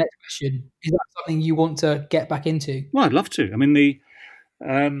to be my next question. Is that something you want to get back into? Well, I'd love to. I mean, the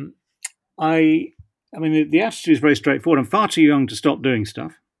attitude is very straightforward. I'm far too young to stop doing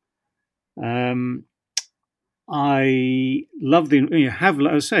stuff. I love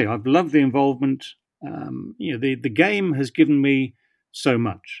I've loved the involvement. The game has given me so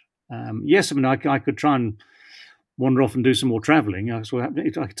much. Yes, I mean, I could try and wander off and do some more travelling. I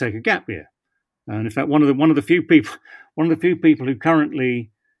could take a gap year. And in fact, one of the few people who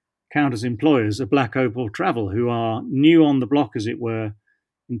currently count as employers are Black Opal Travel, who are new on the block, as it were,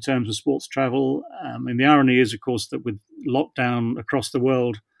 in terms of sports travel. And the irony is, of course, that with lockdown across the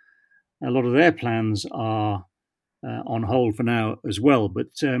world, a lot of their plans are on hold for now as well. But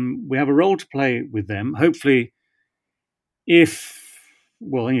we have a role to play with them. Hopefully, it's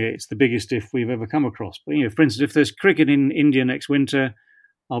the biggest if we've ever come across. But for instance, if there's cricket in India next winter,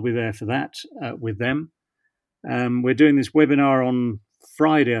 I'll be there for that with them. We're doing this webinar on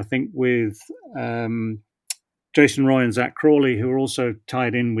Friday, I think, with Jason Roy and Zach Crawley, who are also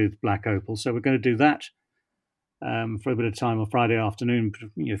tied in with Black Opal. So we're going to do that for a bit of time on Friday afternoon,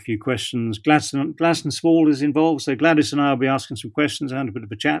 a few questions. Gladstone Small is involved, so Gladys and I will be asking some questions and having a bit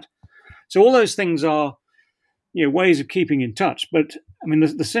of a chat. So all those things are ways of keeping in touch. But, I mean,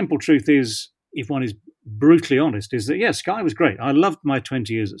 the simple truth is, if one is brutally honest, is that, Sky was great. I loved my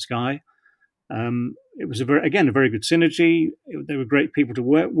 20 years at Sky. It was a very good synergy. They were great people to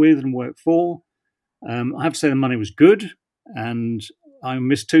work with and work for. I have to say the money was good, and I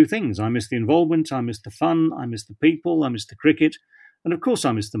missed two things. I missed the involvement, I missed the fun, I missed the people, I missed the cricket, and of course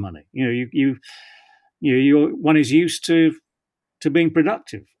I missed the money. One is used to being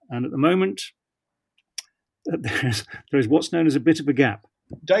productive, and at the moment there is what's known as a bit of a gap.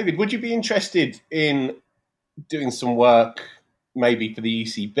 David, would you be interested in doing some work maybe for the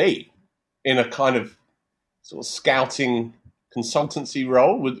ECB in a kind of sort of scouting consultancy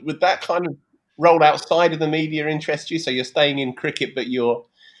role? Would that kind of role outside of the media interest you? So you're staying in cricket, but you're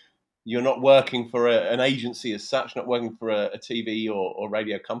not working for an agency as such, not working for a TV or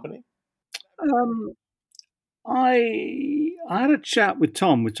radio company? I had a chat with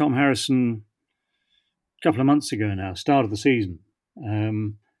Tom Harrison a couple of months ago now, start of the season.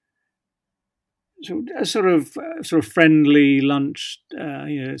 So a sort of friendly lunch,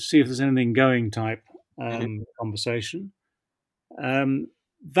 see if there's anything going type conversation.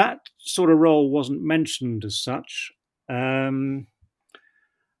 That sort of role wasn't mentioned as such. I'm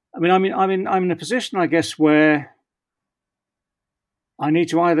in a position, I guess, where I need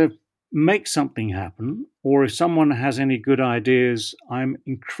to either make something happen, or if someone has any good ideas, I'm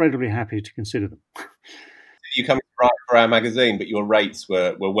incredibly happy to consider them. You come to write for our magazine, but your rates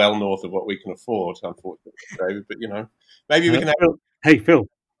were well north of what we can afford, unfortunately, David. But maybe we can have... Hey, Phil,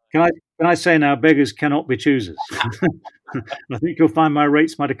 can I say now, beggars cannot be choosers. I think you'll find my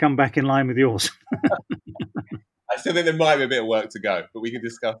rates might have come back in line with yours. I still think there might be a bit of work to go, but we can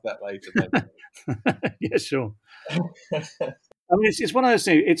discuss that later. Yeah, sure. I mean, it's one of those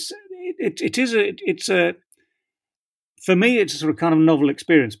things. For me, it's a sort of kind of novel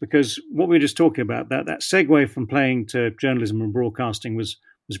experience, because what we were just talking about, that segue from playing to journalism and broadcasting was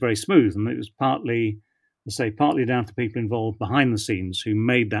was very smooth, and it was partly down to people involved behind the scenes who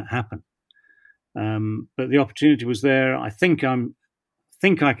made that happen. But the opportunity was there. I think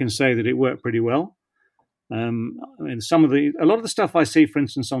I can say that it worked pretty well. I mean, a lot of the stuff I see, for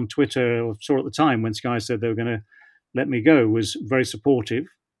instance, on Twitter, or saw at the time when Sky said they were going to let me go, was very supportive.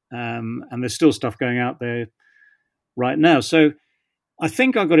 And there's still stuff going out there right now. So I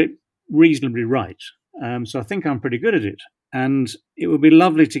think I got it reasonably right. So I think I'm pretty good at it. And it would be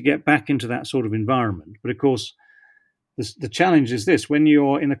lovely to get back into that sort of environment. But of course, the challenge is this: when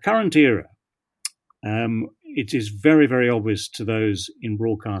you're in the current era, it is very, very obvious to those in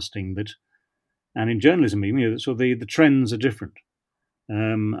broadcasting that, and in journalism, even, so the trends are different.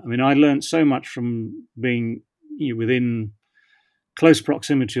 I mean, I learned so much from being within close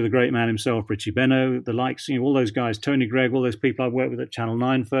proximity to the great man himself, Richie Benaud, the likes, all those guys, Tony Gregg, all those people I worked with at Channel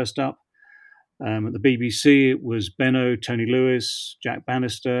 9 first up. At the BBC, it was Benaud, Tony Lewis, Jack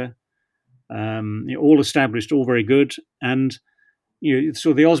Bannister, all established, all very good. And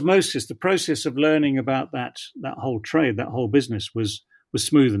so the osmosis, the process of learning about that whole trade, that whole business was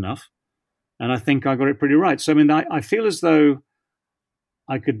smooth enough. And I think I got it pretty right. So, I mean, I feel as though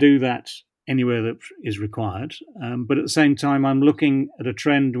I could do that anywhere that is required. But at the same time, I'm looking at a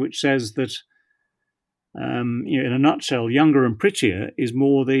trend which says that, in a nutshell, younger and prettier is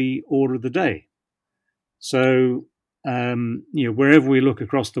more the order of the day. So, wherever we look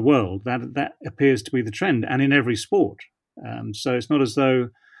across the world, that appears to be the trend, and in every sport. So it's not as though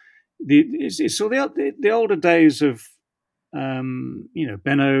the older days of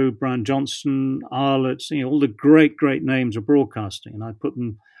Benaud, Brian Johnson, Arlott, all the great names of broadcasting, and I put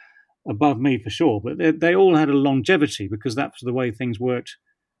them above me for sure. But they all had a longevity because that's the way things worked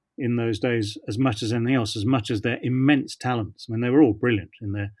in those days, as much as anything else, as much as their immense talents. I mean, they were all brilliant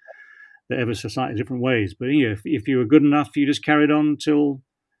in their ever so slightly different ways. But if you were good enough, you just carried on till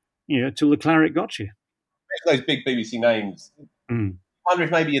the claret got you. Those big BBC names. I wonder if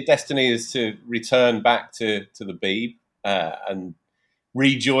maybe your destiny is to return back to the Beeb and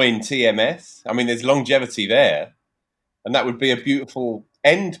rejoin TMS. I mean, there's longevity there, and that would be a beautiful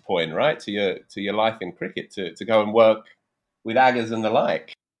end point, right, to your life in cricket, to go and work with Aggers and the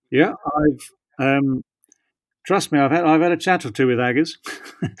like. Yeah, I've trust me, I've had a chat or two with Aggers,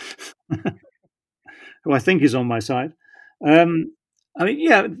 who I think is on my side. I mean,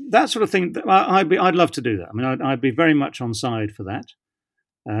 yeah, that sort of thing. I'd love to do that. I mean, I'd be very much on side for that.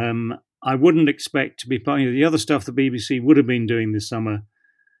 I wouldn't expect to be part of the other stuff the BBC would have been doing this summer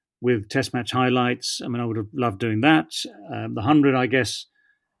with Test match highlights. I mean, I would have loved doing that. The 100, I guess,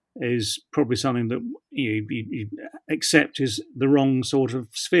 is probably something that you accept is the wrong sort of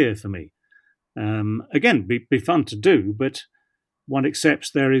sphere for me. Again, be fun to do, but one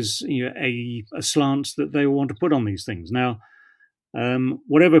accepts there is a slant that they want to put on these things. Now,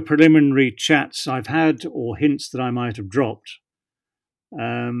 whatever preliminary chats I've had or hints that I might have dropped,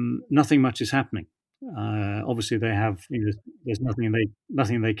 nothing much is happening. Obviously, they have. There's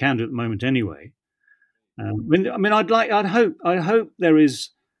nothing they can do at the moment anyway. I mean, I'd hope there is.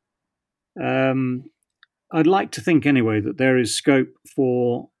 I'd like to think anyway that there is scope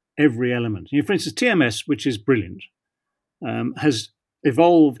for every element. For instance, TMS, which is brilliant, has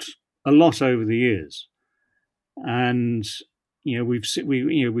evolved a lot over the years, and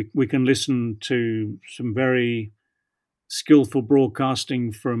we can listen to some very skillful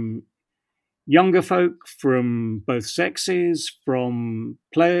broadcasting from younger folk, from both sexes, from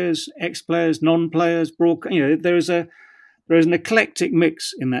players, ex-players, non-players. There is an eclectic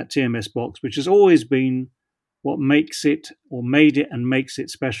mix in that TMS box, which has always been what makes it, or made it and makes it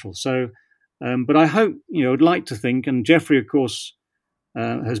special. So, but I hope, I'd like to think, and Jeffrey, of course,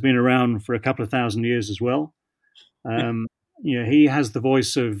 has been around for a couple of thousand years as well. He has the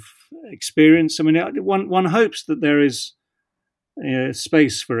voice of experience. I mean, one hopes that there is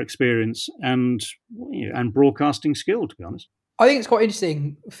space for experience and broadcasting skill, to be honest. I think it's quite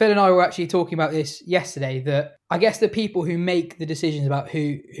interesting. Phil and I were actually talking about this yesterday, that I guess the people who make the decisions about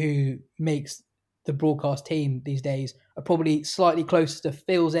who makes the broadcast team these days are probably slightly closer to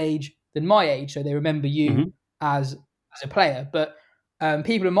Phil's age than my age, so they remember you as a player. But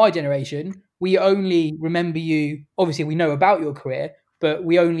people in my generation, we only remember you. Obviously, we know about your career, but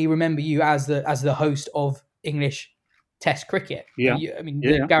we only remember you as the host of English Test cricket. Yeah,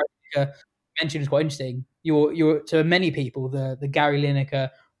 the Gary Lineker mention is quite interesting. You're to many people the Gary Lineker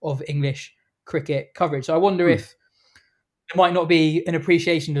of English cricket coverage. So I wonder if there might not be an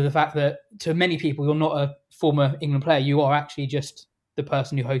appreciation of the fact that to many people you're not a former England player. You are actually just the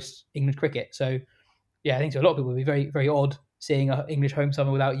person who hosts English cricket. So yeah, I think to a lot of people it would be very, very odd seeing an English home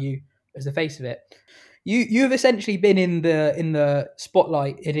summer without you as the face of it. You have essentially been in the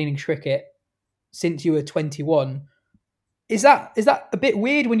spotlight in innings cricket since you were 21. Is that a bit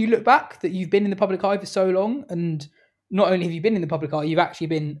weird when you look back that you've been in the public eye for so long? And not only have you been in the public eye, you've actually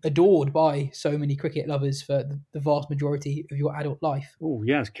been adored by so many cricket lovers for the vast majority of your adult life. Oh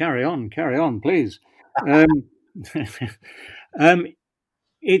yes, carry on, please.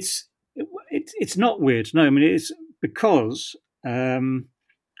 It's not weird. No, I mean it's because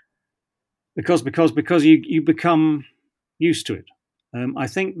you become used to it. I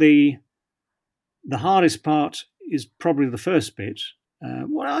think the hardest part is probably the first bit.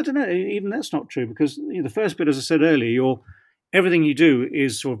 Well, I don't know. Even that's not true because the first bit, as I said earlier, everything you do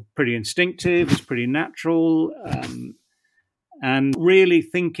is sort of pretty instinctive. It's pretty natural, and really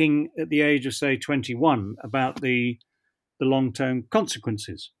thinking at the age of say 21 about the long-term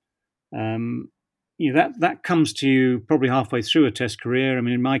consequences. That comes to you probably halfway through a Test career. I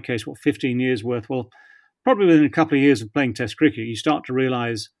mean, in my case, 15 years worth? Well, probably within a couple of years of playing Test cricket, you start to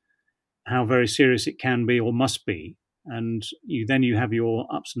realise how very serious it can be or must be. And you have your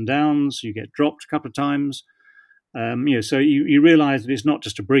ups and downs. You get dropped a couple of times. So you realise that it's not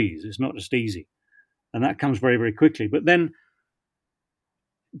just a breeze. It's not just easy, and that comes very, very quickly. But then,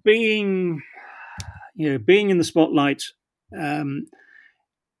 being in the spotlight, a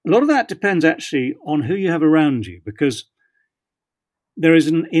lot of that depends actually on who you have around you, because there is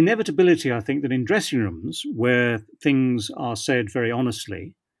an inevitability, I think, that in dressing rooms where things are said very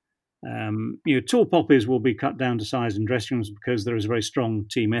honestly. Tall poppies will be cut down to size in dressing rooms because there is a very strong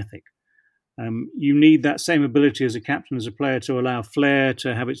team ethic. You need that same ability as a captain, as a player, to allow flair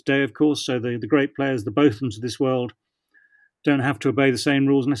to have its day, of course. So the great players, the Bothams of this world, don't have to obey the same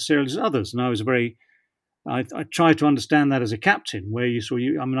rules necessarily as others. And I tried to understand that as a captain, where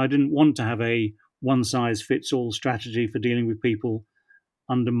I didn't want to have a one-size-fits-all strategy for dealing with people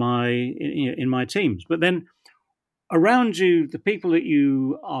under in my teams. But then around you, the people that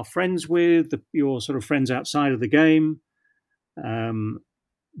you are friends with, your sort of friends outside of the game,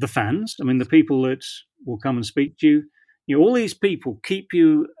 the fans, I mean, the people that will come and speak to you, all these people keep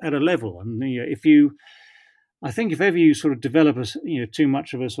you at a level. And I think if ever you sort of develop too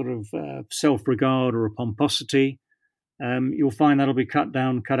much of a sort of self-regard or a pomposity, you'll find that'll be cut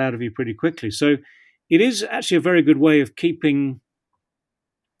out of you pretty quickly. So it is actually a very good way of keeping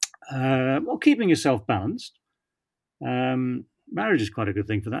yourself balanced. Marriage is quite a good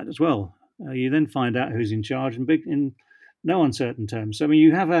thing for that as well. You then find out who's in charge in no uncertain terms. So I mean,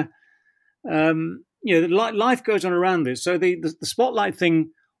 you have life goes on around this. So the spotlight thing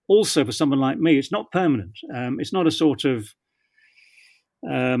also for someone like me, it's not permanent. It's not a sort of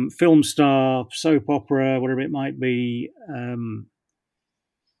film star, soap opera, whatever it might be,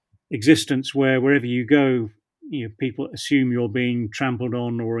 existence where wherever you go, people assume you're being trampled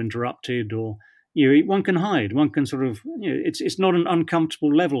on or interrupted, or one can hide. One can sort of, it's not an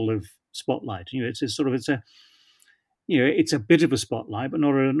uncomfortable level of spotlight. It's a bit of a spotlight, but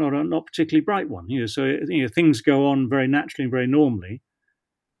not particularly bright one. So things go on very naturally and very normally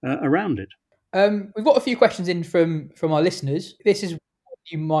around it. We've got a few questions in from our listeners. This is what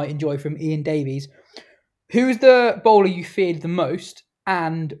you might enjoy from Ian Davies. Who is the bowler you feared the most,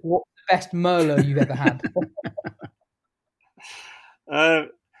 and what's the best Merlot you've ever had?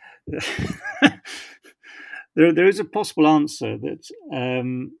 There is a possible answer that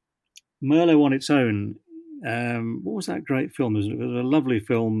Merlot on its own. What was that great film? It was a lovely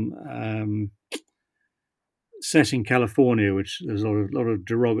film set in California, which there's a lot of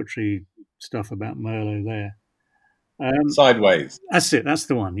derogatory stuff about Merlot there. Sideways. That's it. That's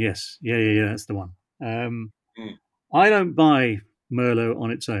the one. Yes. Yeah. That's the one. I don't buy Merlot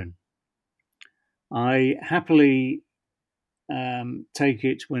on its own. I happily take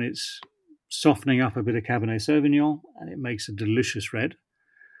it when it's softening up a bit of Cabernet Sauvignon, and it makes a delicious red.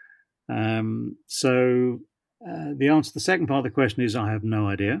 So the answer to the second part of the question is I have no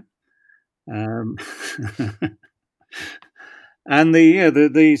idea. And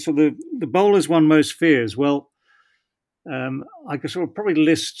the bowlers one most fears. Well, I could sort of probably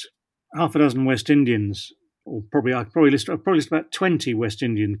list half a dozen West Indians, or I'd probably list about 20 West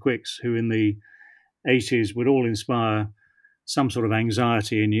Indian quicks who in the 80s would all inspire some sort of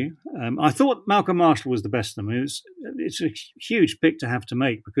anxiety in you. I thought Malcolm Marshall was the best of them. It's a huge pick to have to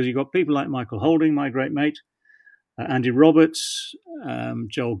make, because you've got people like Michael Holding, my great mate, Andy Roberts,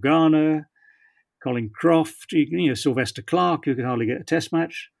 Joel Garner, Colin Croft, Sylvester Clarke, who could hardly get a test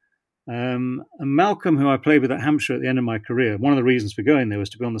match. And Malcolm, who I played with at Hampshire at the end of my career, one of the reasons for going there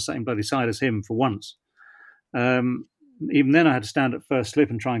was to be on the same bloody side as him for once. Even then I had to stand at first slip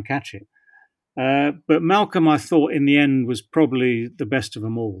and try and catch it. But Malcolm, I thought, in the end, was probably the best of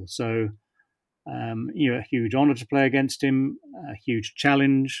them all. So A huge honour to play against him, a huge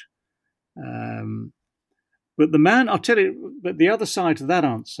challenge. But the man, I'll tell you, but the other side to that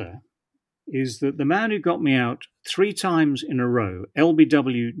answer is that the man who got me out 3 times in a row,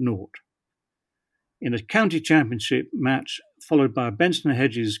 LBW Naught, in a county championship match, followed by a Benson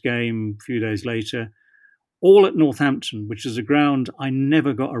Hedges game a few days later, all at Northampton, which is a ground I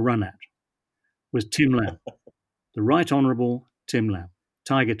never got a run at, was Tim Lamb, the Right Honourable Tim Lamb,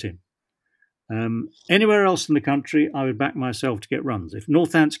 Tiger Tim. Anywhere else in the country, I would back myself to get runs. If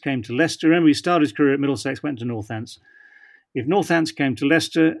Northants came to Leicester, remember he started his career at Middlesex, went to Northants. If Northants came to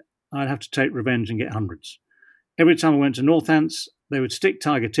Leicester, I'd have to take revenge and get hundreds. Every time I went to Northants, they would stick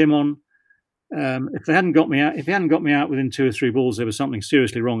Tiger Tim on. If he hadn't got me out within 2 or 3 balls, there was something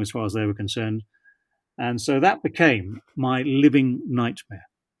seriously wrong as far as they were concerned. And so that became my living nightmare.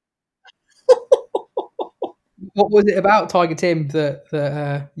 What was it about Tiger Tim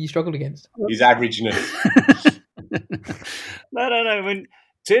that you struggled against? His averageness. No. I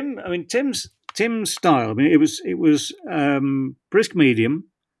mean, Tim's style. I mean, it was brisk medium.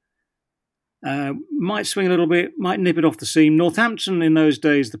 Might swing a little bit, might nip it off the seam. Northampton in those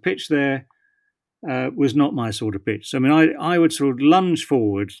days, the pitch there was not my sort of pitch. So, I mean, I would sort of lunge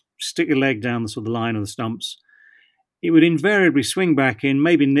forward, stick a leg down the sort of line of the stumps. It would invariably swing back in,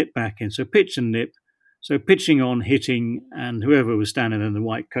 maybe nip back in. So pitch and nip. So pitching on, hitting, and whoever was standing in the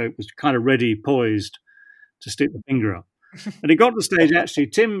white coat was kind of ready, poised to stick the finger up. And it got to the stage, actually,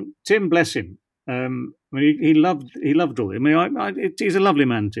 Tim, bless him. I mean, he loved all. I mean, he's a lovely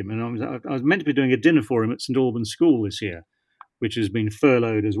man, Tim. And I was meant to be doing a dinner for him at St Albans School this year, which has been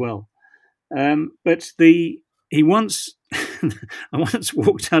furloughed as well. But I once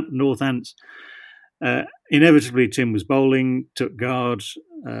walked out to Northants. Inevitably, Tim was bowling, took guard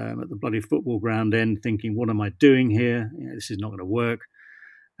at the bloody football ground end, thinking, what am I doing here? This is not going to work.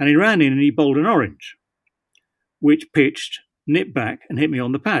 And he ran in and he bowled an orange, which pitched, nipped back and hit me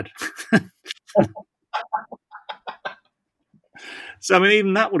on the pad. So, I mean,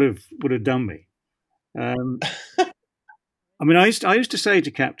 even that would have done me. I mean, I used to say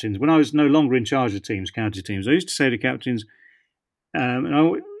to captains, when I was no longer in charge of teams, county teams, I used to say to captains, when I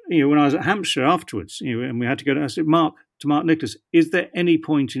was at Hampshire afterwards, and we had to go, I said, Mark Nicholas, is there any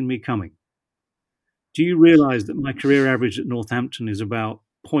point in me coming? Do you realise that my career average at Northampton is about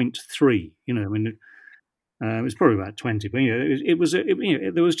 0.3? I mean, it was probably about 20, but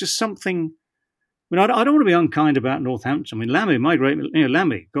there was just something. I mean, I don't want to be unkind about Northampton. I mean, Lammy, my great,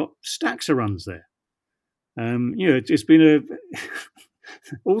 Lammy got stacks of runs there. It's been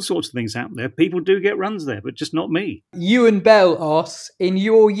all sorts of things happen there. People do get runs there, but just not me. Ewan Bell asks, in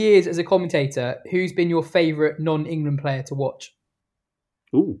your years as a commentator, who's been your favourite non-England player to watch?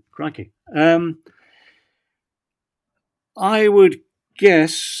 Ooh, crikey. I would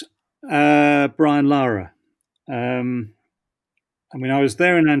guess Brian Lara. I mean, I was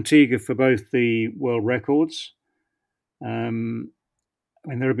there in Antigua for both the world records. I mean,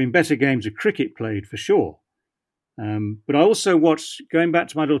 there have been better games of cricket played for sure. But I also watched, going back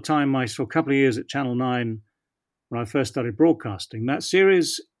to my little time, I saw a couple of years at Channel 9 when I first started broadcasting. That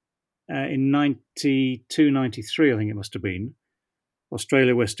series in 92, 93, I think it must have been,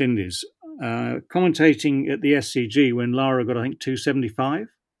 Australia, West Indies, commentating at the SCG when Lara got, I think, 275.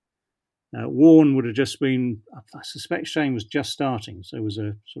 Warne would have just been, I suspect Shane was just starting, so it was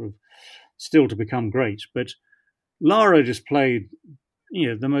a sort of still to become great. But Lara just played,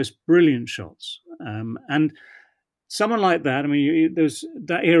 the most brilliant shots. And someone like that, I mean, there's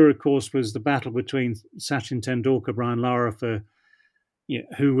that era, of course, was the battle between Sachin Tendulkar, Brian Lara for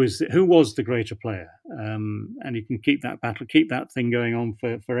who was the greater player, and you can keep that thing going on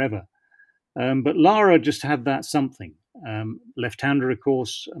forever. But Lara just had that something. Left-hander, of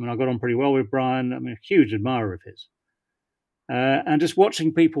course. I mean, I got on pretty well with Brian. I mean, a huge admirer of his. And just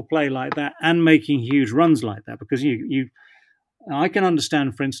watching people play like that and making huge runs like that, because I can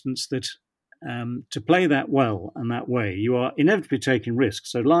understand, for instance, that to play that well and that way, you are inevitably taking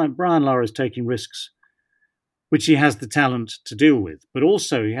risks. So Brian Lara is taking risks, which he has the talent to deal with. But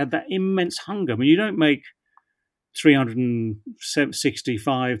also he had that immense hunger. I mean, you don't make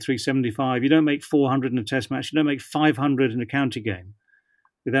 365, 375. You don't make 400 in a test match. You don't make 500 in a county game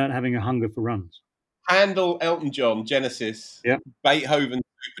without having a hunger for runs. Handel, Elton John, Genesis, yep. Beethoven,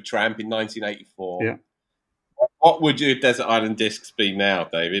 Supertramp in 1984. Yeah. What would your Desert Island Discs be now,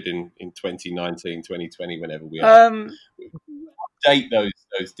 David, in 2019, 2020, whenever we are? Update those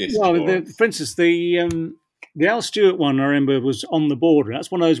discs. Well, for instance, the Al Stewart one, I remember, was On the Border.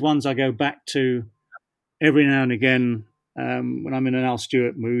 That's one of those ones I go back to every now and again when I'm in an Al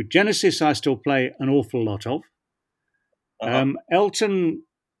Stewart mood. Genesis I still play an awful lot of. Elton,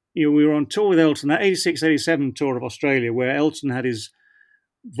 we were on tour with Elton, that 86-87 tour of Australia, where Elton had his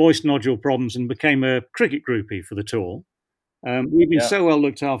voice nodule problems and became a cricket groupie for the tour. We've been so well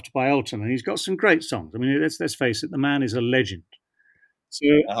looked after by Elton, and he's got some great songs. I mean, let's face it, the man is a legend. So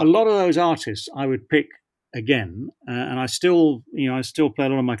a lot of those artists I would pick again, and I still play a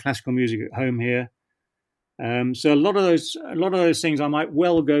lot of my classical music at home here. So a lot of those things I might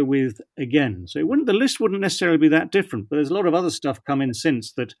well go with again. So the list wouldn't necessarily be that different, but there's a lot of other stuff come in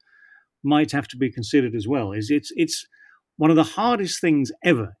since that might have to be considered as well. It's one of the hardest things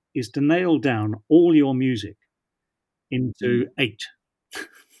ever is to nail down all your music into 8.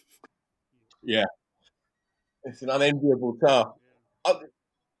 Yeah, it's an unenviable task. You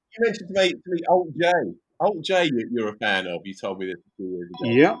mentioned to me Alt J. Alt J, you're a fan of. You told me this a few years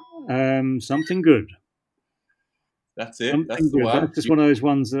ago. Yeah, Something Good. That's it. Something That's the good. one. That's just one of those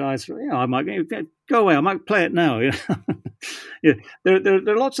ones that I might go away. I might play it now. Yeah, there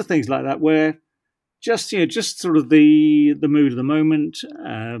are lots of things like that where just sort of the mood of the moment.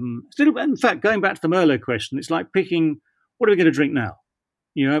 In fact, going back to the Merlot question, it's like picking what are we going to drink now.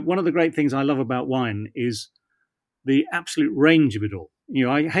 One of the great things I love about wine is the absolute range of it all.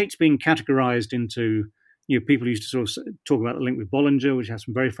 I hate being categorized into, people used to sort of talk about the link with Bollinger, which I have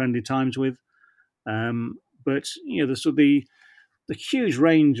some very friendly times with. But the huge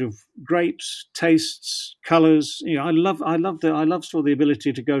range of great tastes, colours. I love sort of the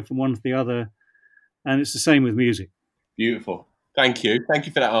ability to go from one to the other, and it's the same with music. Beautiful. Thank you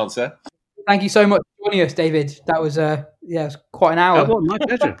for that answer. Thank you so much for joining us, David. That was it was quite an hour. Well, my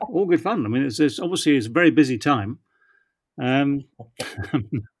pleasure. All good fun. I mean, it's obviously a very busy time. But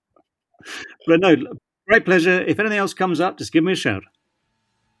no, great pleasure. If anything else comes up, just give me a shout.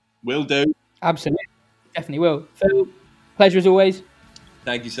 Will do. Absolutely. Definitely will. Phil, pleasure as always.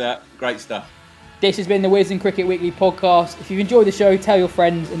 Thank you, sir. Great stuff. This has been the Wisden Cricket Weekly podcast. If you've enjoyed the show, tell your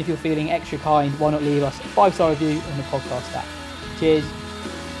friends. And if you're feeling extra kind, why not leave us a 5-star review on the podcast app. Cheers.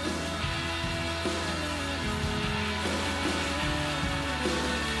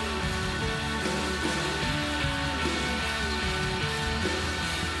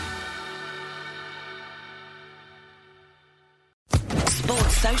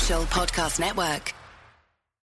 Sports Social Podcast Network.